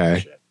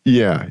okay.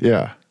 Yeah.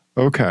 Yeah.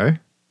 Okay.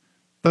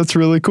 That's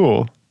really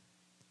cool.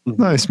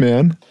 Nice,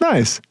 man.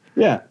 Nice.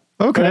 Yeah.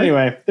 Okay. But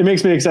anyway, it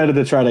makes me excited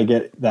to try to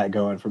get that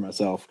going for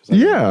myself.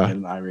 Yeah. Get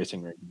an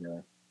iRacing rig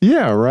together.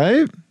 Yeah.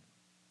 Right.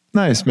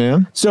 Nice,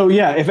 man. So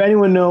yeah, if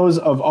anyone knows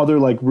of other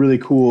like really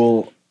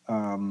cool,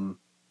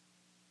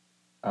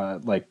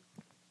 like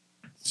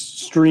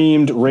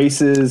streamed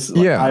races,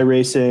 like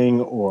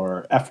iRacing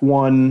or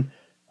F1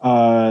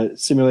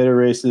 simulator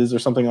races or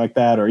something like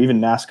that, or even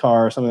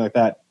NASCAR or something like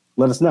that,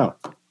 let us know.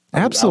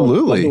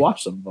 Absolutely. I'd love to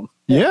watch some of them.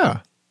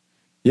 Yeah.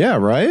 Yeah.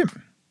 Right.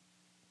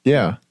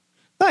 Yeah.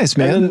 Nice,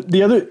 man. And then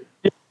the other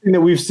thing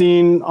that we've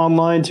seen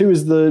online too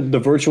is the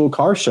virtual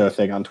car show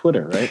thing on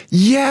Twitter, right?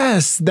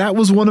 Yes, that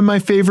was one of my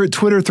favorite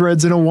Twitter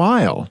threads in a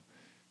while.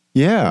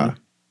 Yeah.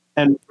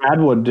 And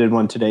Radwood did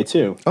one today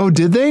too. Oh,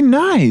 did they?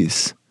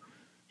 Nice.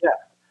 Yeah.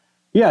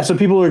 Yeah. So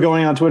people are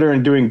going on Twitter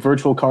and doing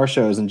virtual car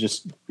shows and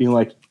just being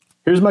like,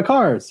 here's my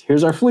cars,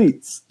 here's our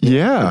fleets.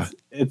 Yeah.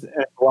 It's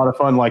a lot of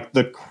fun, like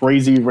the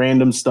crazy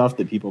random stuff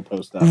that people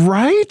post up.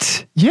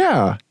 Right?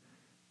 Yeah.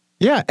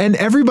 Yeah. And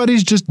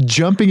everybody's just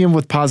jumping in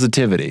with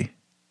positivity.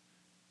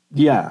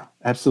 Yeah,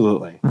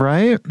 absolutely.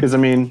 Right? Because, I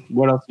mean,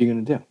 what else are you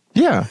going to do?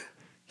 Yeah.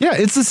 Yeah.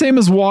 It's the same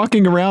as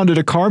walking around at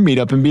a car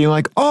meetup and being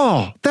like,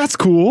 oh, that's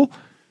cool.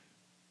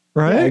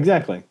 Right? Yeah,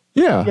 exactly.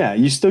 Yeah. Yeah.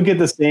 You still get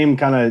the same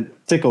kind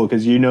of tickle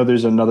because you know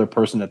there's another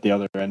person at the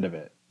other end of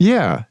it.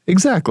 Yeah,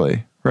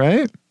 exactly.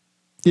 Right?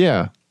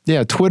 Yeah.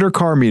 Yeah. Twitter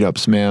car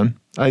meetups, man.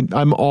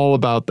 I'm all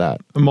about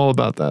that. I'm all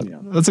about that. Yeah.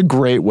 That's a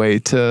great way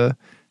to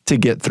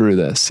get through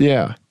this.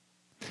 Yeah.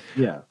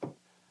 Yeah.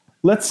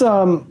 Let's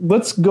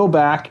go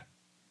back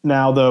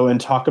now though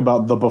and talk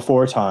about the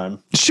before time.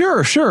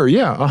 Sure.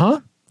 Yeah.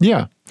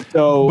 Yeah.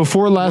 So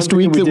before last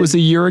week, that was a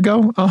year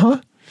ago.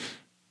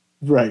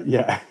 Right.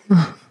 Yeah.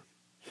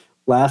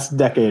 Last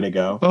decade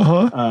ago.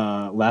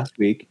 Last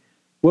week.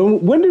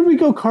 When did we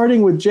go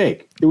karting with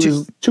Jake? It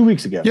was 2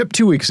 weeks ago. Yep.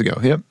 2 weeks ago.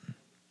 Yep.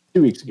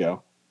 2 weeks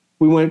ago.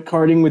 We went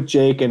karting with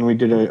Jake and we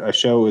did a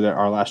show with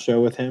our last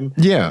show with him.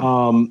 Yeah.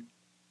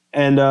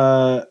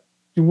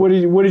 What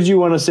did you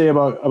want to say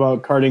about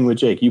karting with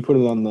Jake? You put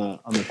it on the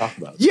talk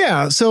about.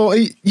 Yeah. So,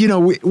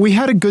 we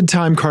had a good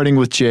time karting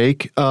with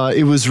Jake.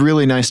 It was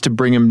really nice to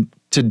bring him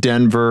to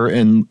Denver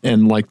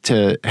and like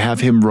to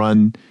have him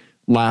run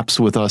laps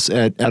with us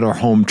at our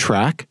home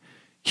track.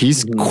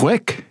 He's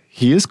quick.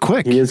 He is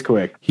quick.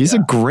 He's a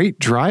great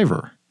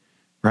driver.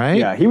 Right?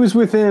 Yeah. He was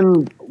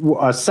within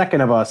a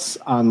second of us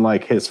on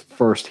like his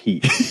first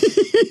heat.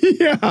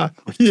 Yeah.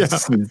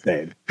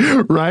 Insane.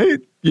 Right?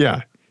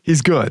 Yeah.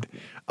 He's good.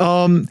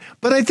 But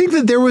I think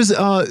that there was,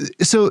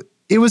 so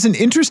it was an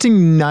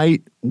interesting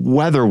night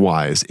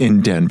weather-wise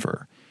in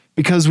Denver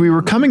because we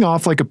were coming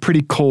off like a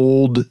pretty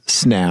cold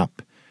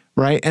snap,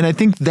 right? And I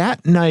think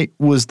that night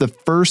was the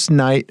first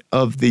night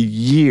of the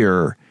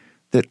year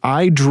that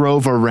I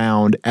drove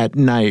around at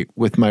night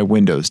with my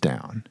windows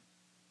down.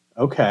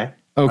 Okay.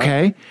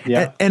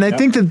 Yeah. And I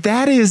think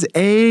that is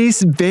a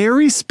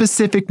very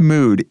specific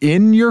mood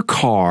in your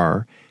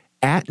car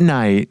at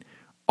night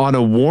on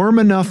a warm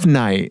enough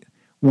night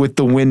with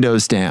the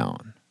windows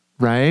down,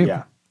 right?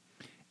 Yeah.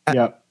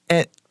 Yep.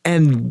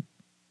 And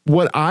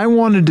what I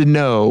wanted to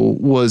know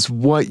was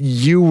what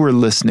you were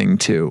listening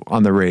to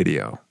on the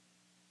radio,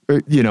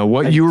 or,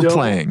 what you were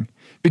playing.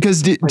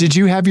 Because did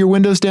you have your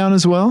windows down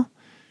as well?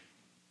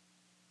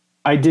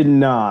 I did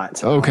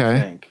not. Okay. I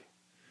think.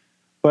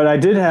 But I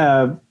did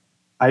have.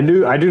 I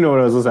do know what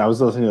I was listening. I was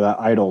listening to that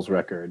Idols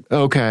record.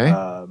 Okay.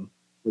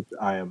 Which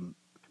I am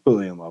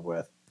completely in love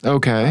with.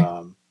 Okay.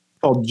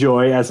 called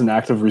Joy as an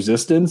Act of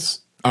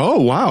Resistance.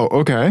 Oh, wow.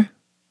 Okay.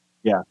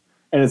 Yeah.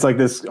 And it's like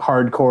this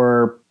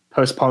hardcore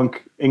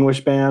post-punk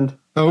English band.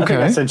 Okay. I think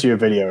I sent you a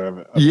video of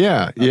it.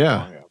 Yeah.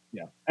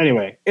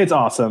 Anyway, it's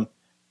awesome.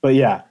 But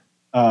yeah,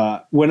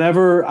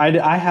 whenever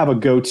I have a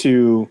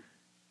go-to,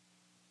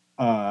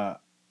 I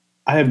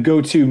have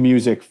go-to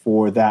music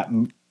for that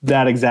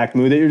exact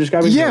mood that you're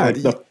describing. Yeah.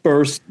 Like the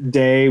first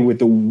day with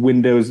the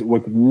windows,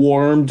 like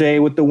warm day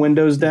with the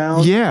windows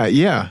down. Yeah.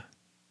 Yeah.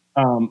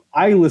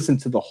 I listen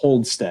to the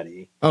Hold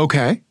Steady.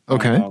 Okay.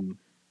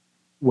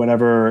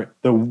 Whenever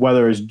the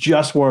weather is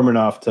just warm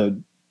enough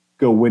to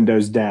go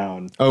windows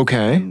down.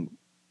 Okay.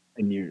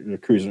 And you're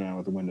cruising around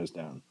with the windows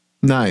down.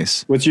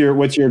 Nice. What's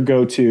your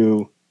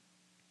go-to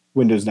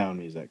windows down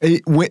music?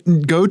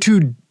 Go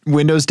to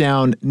windows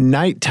down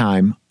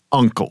nighttime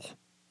Uncle.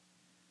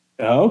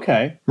 Oh,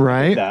 okay.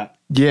 Right? That.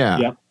 Yeah.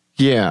 Yep.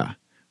 Yeah.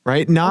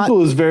 Right?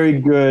 Uncle is very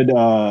good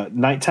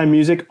nighttime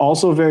music.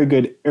 Also very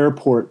good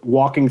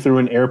walking through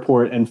an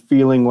airport and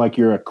feeling like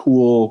you're a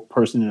cool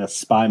person in a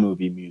spy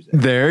movie music.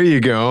 There you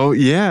go.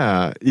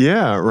 Yeah.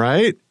 Yeah.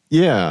 Right?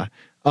 Yeah.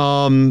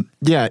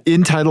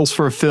 In titles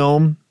for a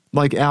film,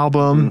 like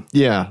album.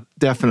 Yeah,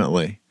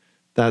 definitely.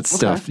 That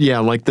stuff. Yeah,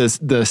 like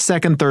the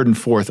second, third, and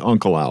fourth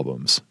Uncle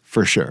albums,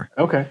 for sure.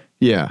 Okay.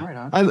 Yeah. Right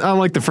on. I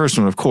like the first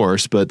one, of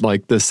course, but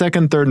like the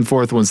second, third, and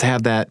fourth ones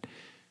have that,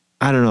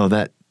 I don't know,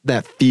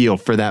 that feel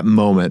for that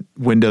moment,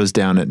 windows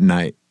down at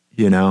night,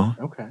 you know?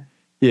 Okay.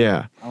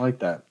 Yeah. I like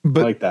that.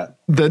 But I like that.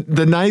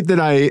 The night that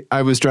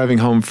I was driving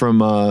home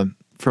from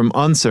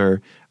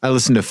Unser, I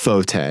listened to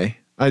Fote.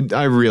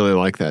 I really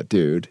like that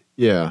dude.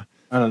 Yeah.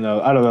 I don't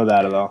know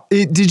that at all.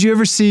 Did you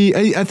ever see?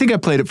 I think I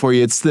played it for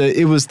you.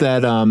 It was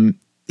that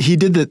he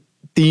did the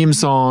theme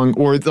song,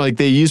 or like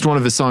they used one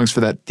of his songs for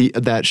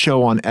that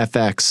show on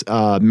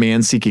FX,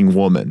 Man Seeking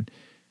Woman,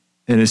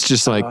 and it's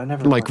just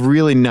like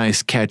really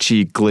nice,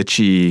 catchy,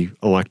 glitchy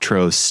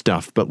electro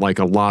stuff, but like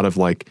a lot of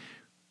like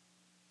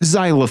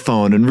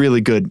xylophone and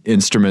really good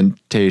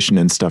instrumentation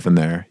and stuff in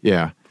there.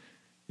 Yeah,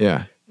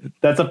 yeah.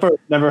 That's the first.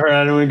 Never heard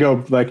anyone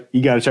go like,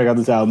 you got to check out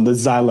this album. The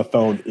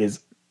xylophone is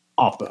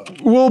off the hook.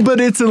 Well,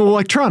 but it's an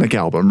electronic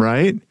album,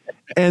 right?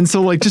 And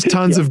so like just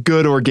tons of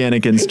good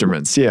organic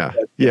instruments. Yeah.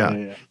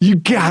 You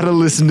gotta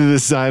listen to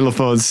this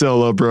xylophone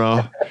solo,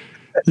 bro.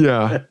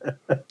 Yeah.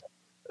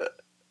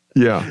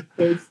 Yeah.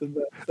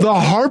 The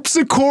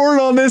harpsichord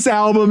on this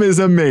album is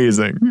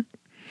amazing.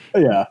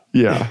 Yeah.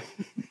 Yeah.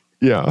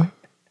 Yeah.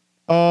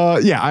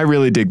 I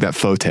really dig that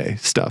Fote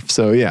stuff.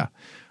 So yeah.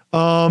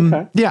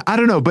 Yeah, I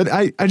don't know, but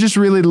I just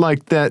really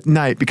liked that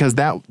night because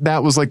that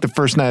was like the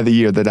first night of the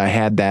year that I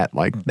had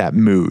that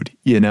mood,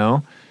 you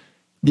know?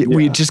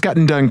 We had just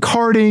gotten done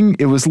karting.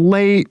 It was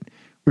late.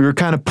 We were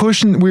kind of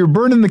we were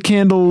burning the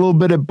candle a little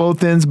bit at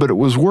both ends, but it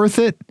was worth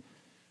it,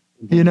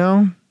 you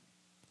know?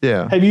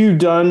 Yeah. Have you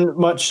done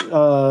much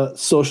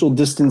social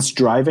distance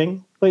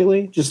driving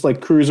lately? Just like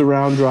cruise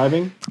around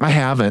driving? I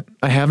haven't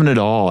at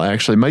all,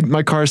 actually.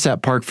 My car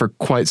sat parked for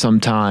quite some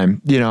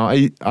time. You know,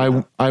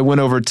 I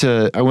went over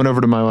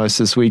to my wife's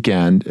this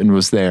weekend and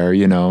was there,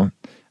 you know.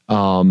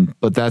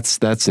 But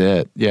that's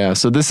it. Yeah.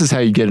 So this is how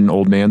you get an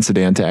old man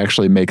sedan to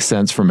actually make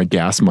sense from a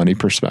gas money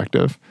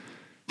perspective.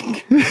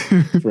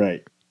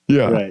 Right.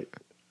 Yeah. Right.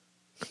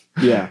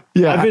 Yeah.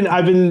 Yeah.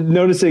 I've been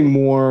noticing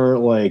more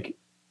like,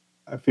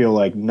 I feel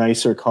like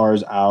nicer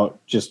cars out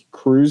just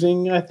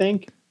cruising, I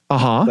think.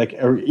 Like,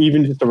 or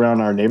even just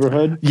around our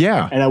neighborhood.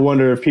 Yeah. And I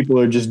wonder if people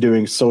are just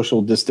doing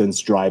social distance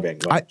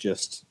driving. Like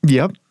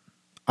Yep.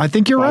 I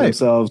think you're right.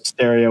 Themselves,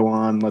 stereo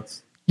on,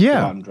 let's go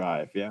out and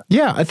drive. Yeah.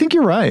 Yeah, I think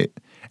you're right.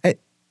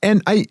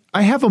 And I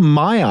have a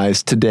My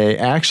Eyes today,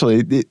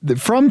 actually,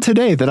 from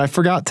today that I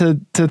forgot to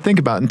think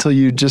about until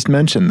you just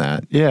mentioned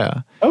that.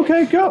 Yeah.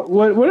 Okay, go.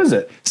 What is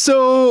it?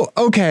 So,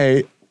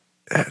 okay,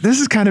 this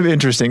is kind of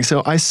interesting.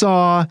 So I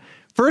saw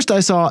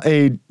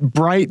a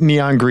bright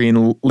neon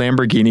green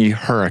Lamborghini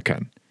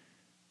Huracan,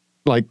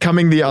 like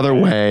coming the other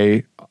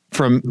way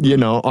from, you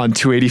know, on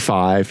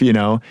 285, you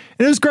know,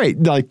 and it was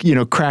great. Like, you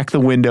know, crack the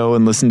window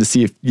and listen to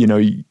see if, you know,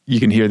 you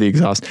can hear the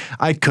exhaust.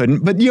 I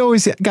couldn't, but you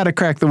always got to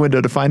crack the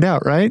window to find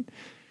out, right?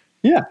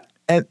 Yeah.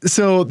 And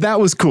so that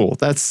was cool.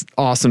 That's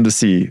awesome to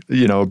see,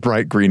 you know, a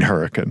bright green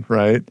Huracan,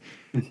 right?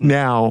 Mm-hmm.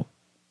 Now,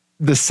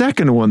 the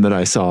second one that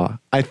I saw,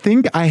 I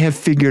think I have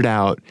figured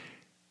out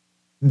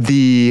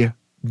the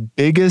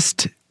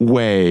biggest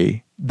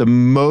way, the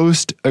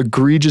most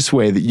egregious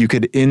way that you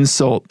could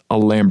insult a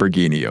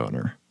Lamborghini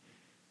owner.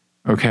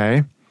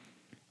 Okay.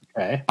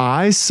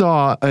 I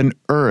saw an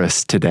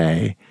Urus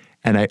today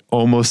and I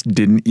almost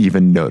didn't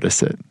even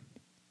notice it.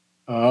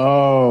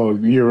 Oh,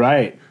 you're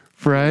right.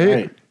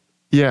 Right?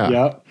 Yeah.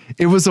 Yep.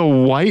 It was a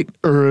white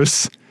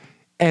Urus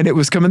and it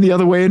was coming the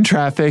other way in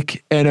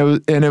traffic and I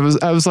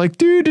was like,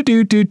 do.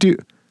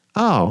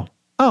 Oh,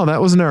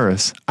 that was an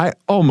Urus. I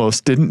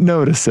almost didn't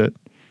notice it.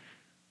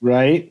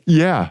 Right?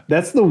 Yeah.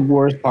 That's the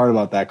worst part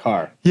about that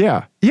car.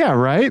 Yeah. Yeah,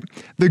 right?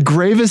 The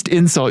gravest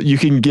insult you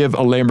can give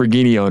a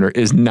Lamborghini owner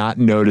is not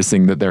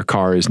noticing that their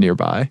car is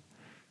nearby.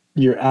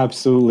 You're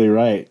absolutely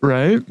right.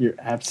 Right? You're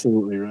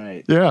absolutely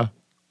right. Yeah.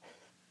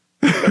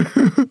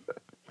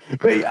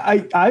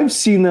 But I've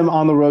seen them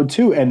on the road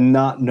too and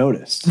not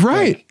noticed.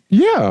 Right. Like,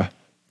 yeah.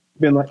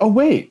 Been like, oh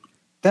wait,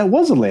 that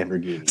was a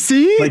Lamborghini.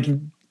 See? Like,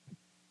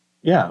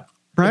 yeah.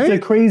 Right.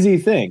 It's a crazy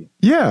thing.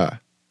 Yeah.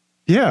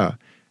 Yeah.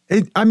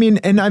 I mean,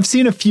 and I've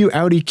seen a few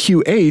Audi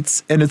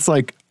Q8s, and it's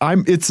like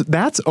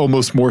that's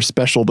almost more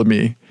special to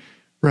me,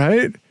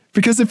 right?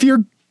 Because if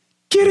you're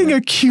getting a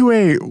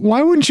Q8,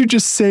 why wouldn't you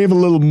just save a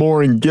little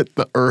more and get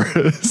the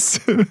Urus?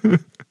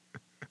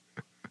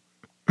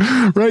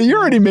 Right? You're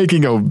already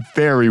making a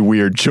very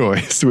weird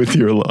choice with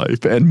your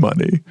life and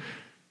money.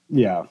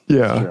 Yeah.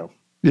 Yeah. True.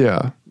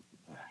 Yeah.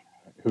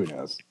 Who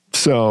knows?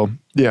 So,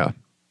 yeah.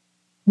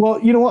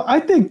 Well, you know what? I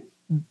think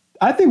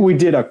we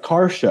did a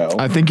car show.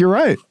 I think you're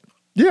right.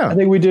 Yeah. I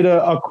think we did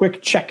a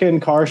quick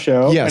check-in car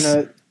show. Yes.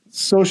 And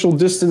social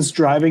distance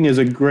driving is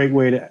a great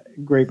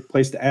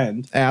place to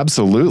end.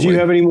 Absolutely. Do you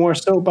have any more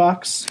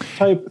soapbox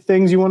type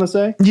things you want to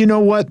say? You know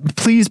what?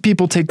 Please,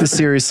 people, take this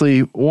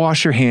seriously.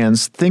 Wash your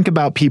hands. Think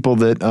about people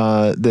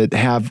that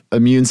have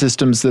immune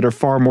systems that are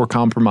far more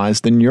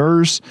compromised than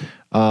yours.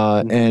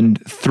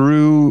 And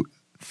through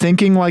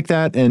thinking like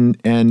that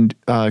and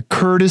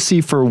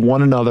courtesy for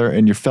one another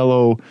and your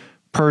fellow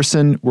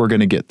person, we're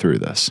going to get through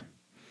this.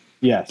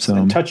 Yes,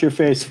 and touch your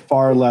face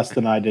far less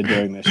than I did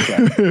during this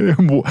show.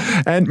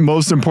 And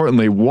most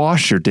importantly,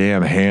 wash your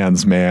damn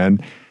hands, man.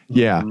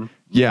 Yeah,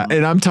 yeah.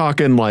 And I'm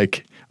talking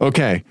like,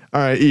 okay, all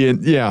right,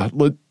 Ian. Yeah,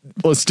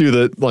 let's do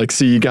the like.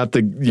 So you got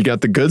the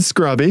good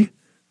scrubby,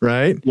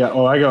 right? Yeah.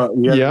 Oh, I go.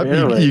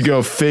 Yep. You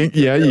go think.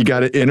 Yeah, you got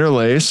to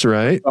interlace,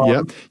 right?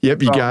 Yep. You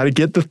got to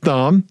get the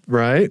thumb,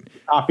 right?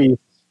 Toppy.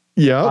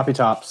 Yep. Toppy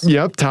tops.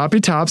 Yep. Toppy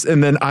tops.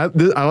 And then I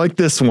like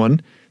this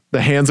one. The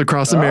Hands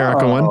Across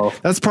America one.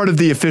 That's part of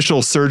the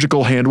official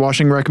surgical hand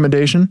washing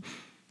recommendation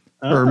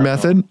or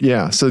method.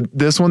 Yeah. So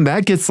this one,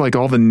 that gets like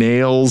all the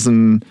nails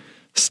and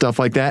stuff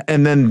like that.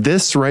 And then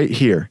this right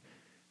here,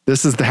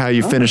 this is how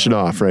you finish it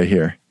off right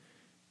here.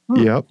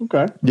 Yep.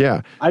 Okay.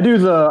 Yeah. I do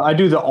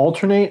the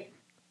alternate.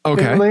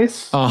 Okay.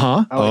 Lace.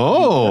 Uh-huh. A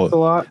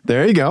lot.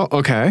 There you go.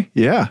 Okay.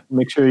 Yeah.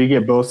 Make sure you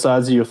get both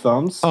sides of your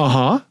thumbs.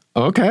 Uh-huh.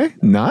 Okay.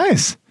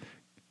 Nice.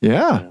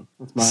 Yeah.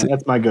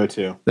 That's my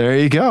go-to. There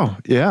you go.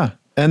 Yeah.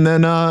 And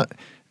then,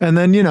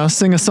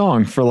 sing a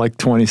song for like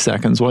 20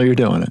 seconds while you're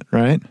doing it,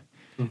 right?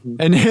 Mm-hmm.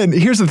 And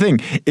here's the thing.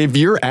 If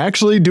you're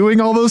actually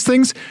doing all those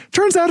things,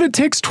 turns out it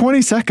takes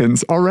 20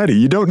 seconds already.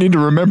 You don't need to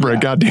remember a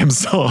goddamn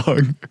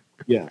song.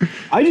 Yeah.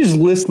 I just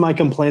list my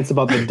complaints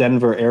about the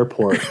Denver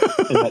airport,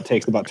 and that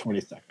takes about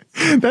 20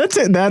 seconds. That's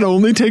it. That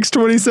only takes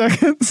 20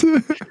 seconds.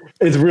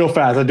 It's real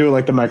fast. I do it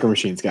like the Micro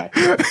Machines guy.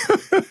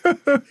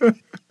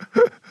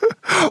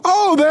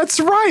 Oh, that's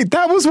right.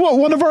 That was what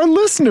one of our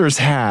listeners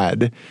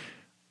had.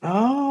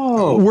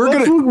 Oh, we'll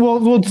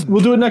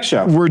do it next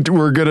show.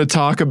 We're gonna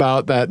talk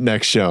about that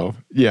next show.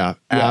 Yeah,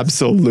 yes.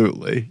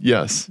 Absolutely.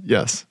 Yes.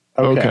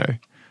 Okay.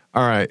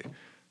 All right.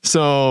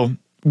 So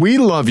we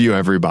love you,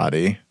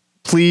 everybody.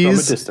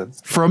 Please,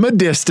 from a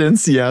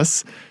distance.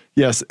 Yes.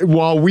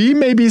 While we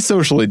may be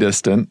socially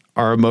distant,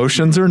 our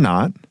emotions are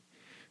not.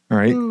 All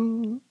right,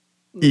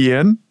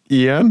 Ian.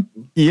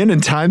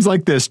 In times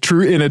like this,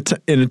 in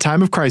a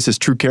time of crisis,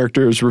 true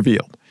character is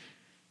revealed.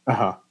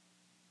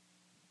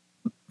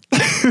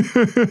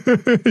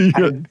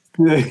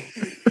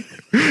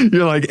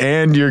 You're like,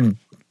 and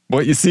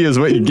what you see is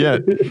what you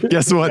get.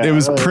 Guess what? It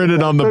was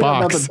printed on the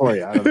box.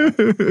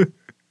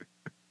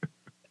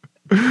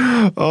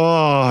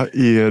 Oh,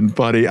 Ian,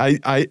 buddy.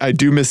 I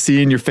do miss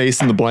seeing your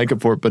face in the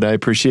blanket fort, but I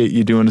appreciate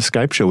you doing a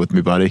Skype show with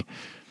me, buddy.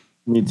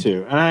 Me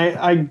too. And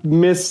I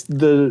miss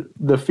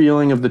the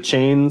feeling of the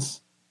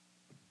chains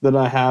that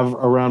I have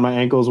around my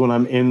ankles when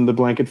I'm in the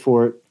blanket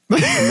fort.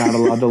 I'm not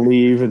allowed to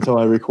leave until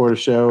I record a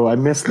show. I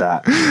miss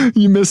that.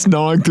 You miss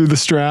gnawing through the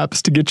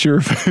straps to get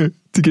your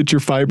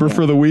fiber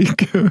for the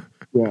week.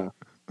 Yeah.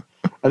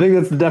 I think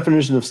that's the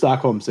definition of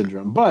Stockholm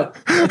syndrome, but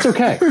it's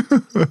okay.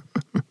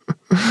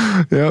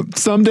 Yep.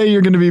 Someday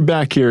you're going to be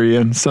back here,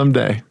 Ian.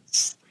 Someday.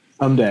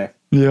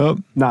 Yep.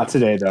 Not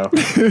today, though.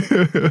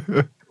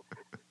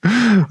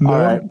 No. All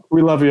right.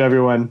 We love you,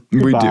 everyone.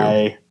 Goodbye.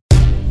 We do.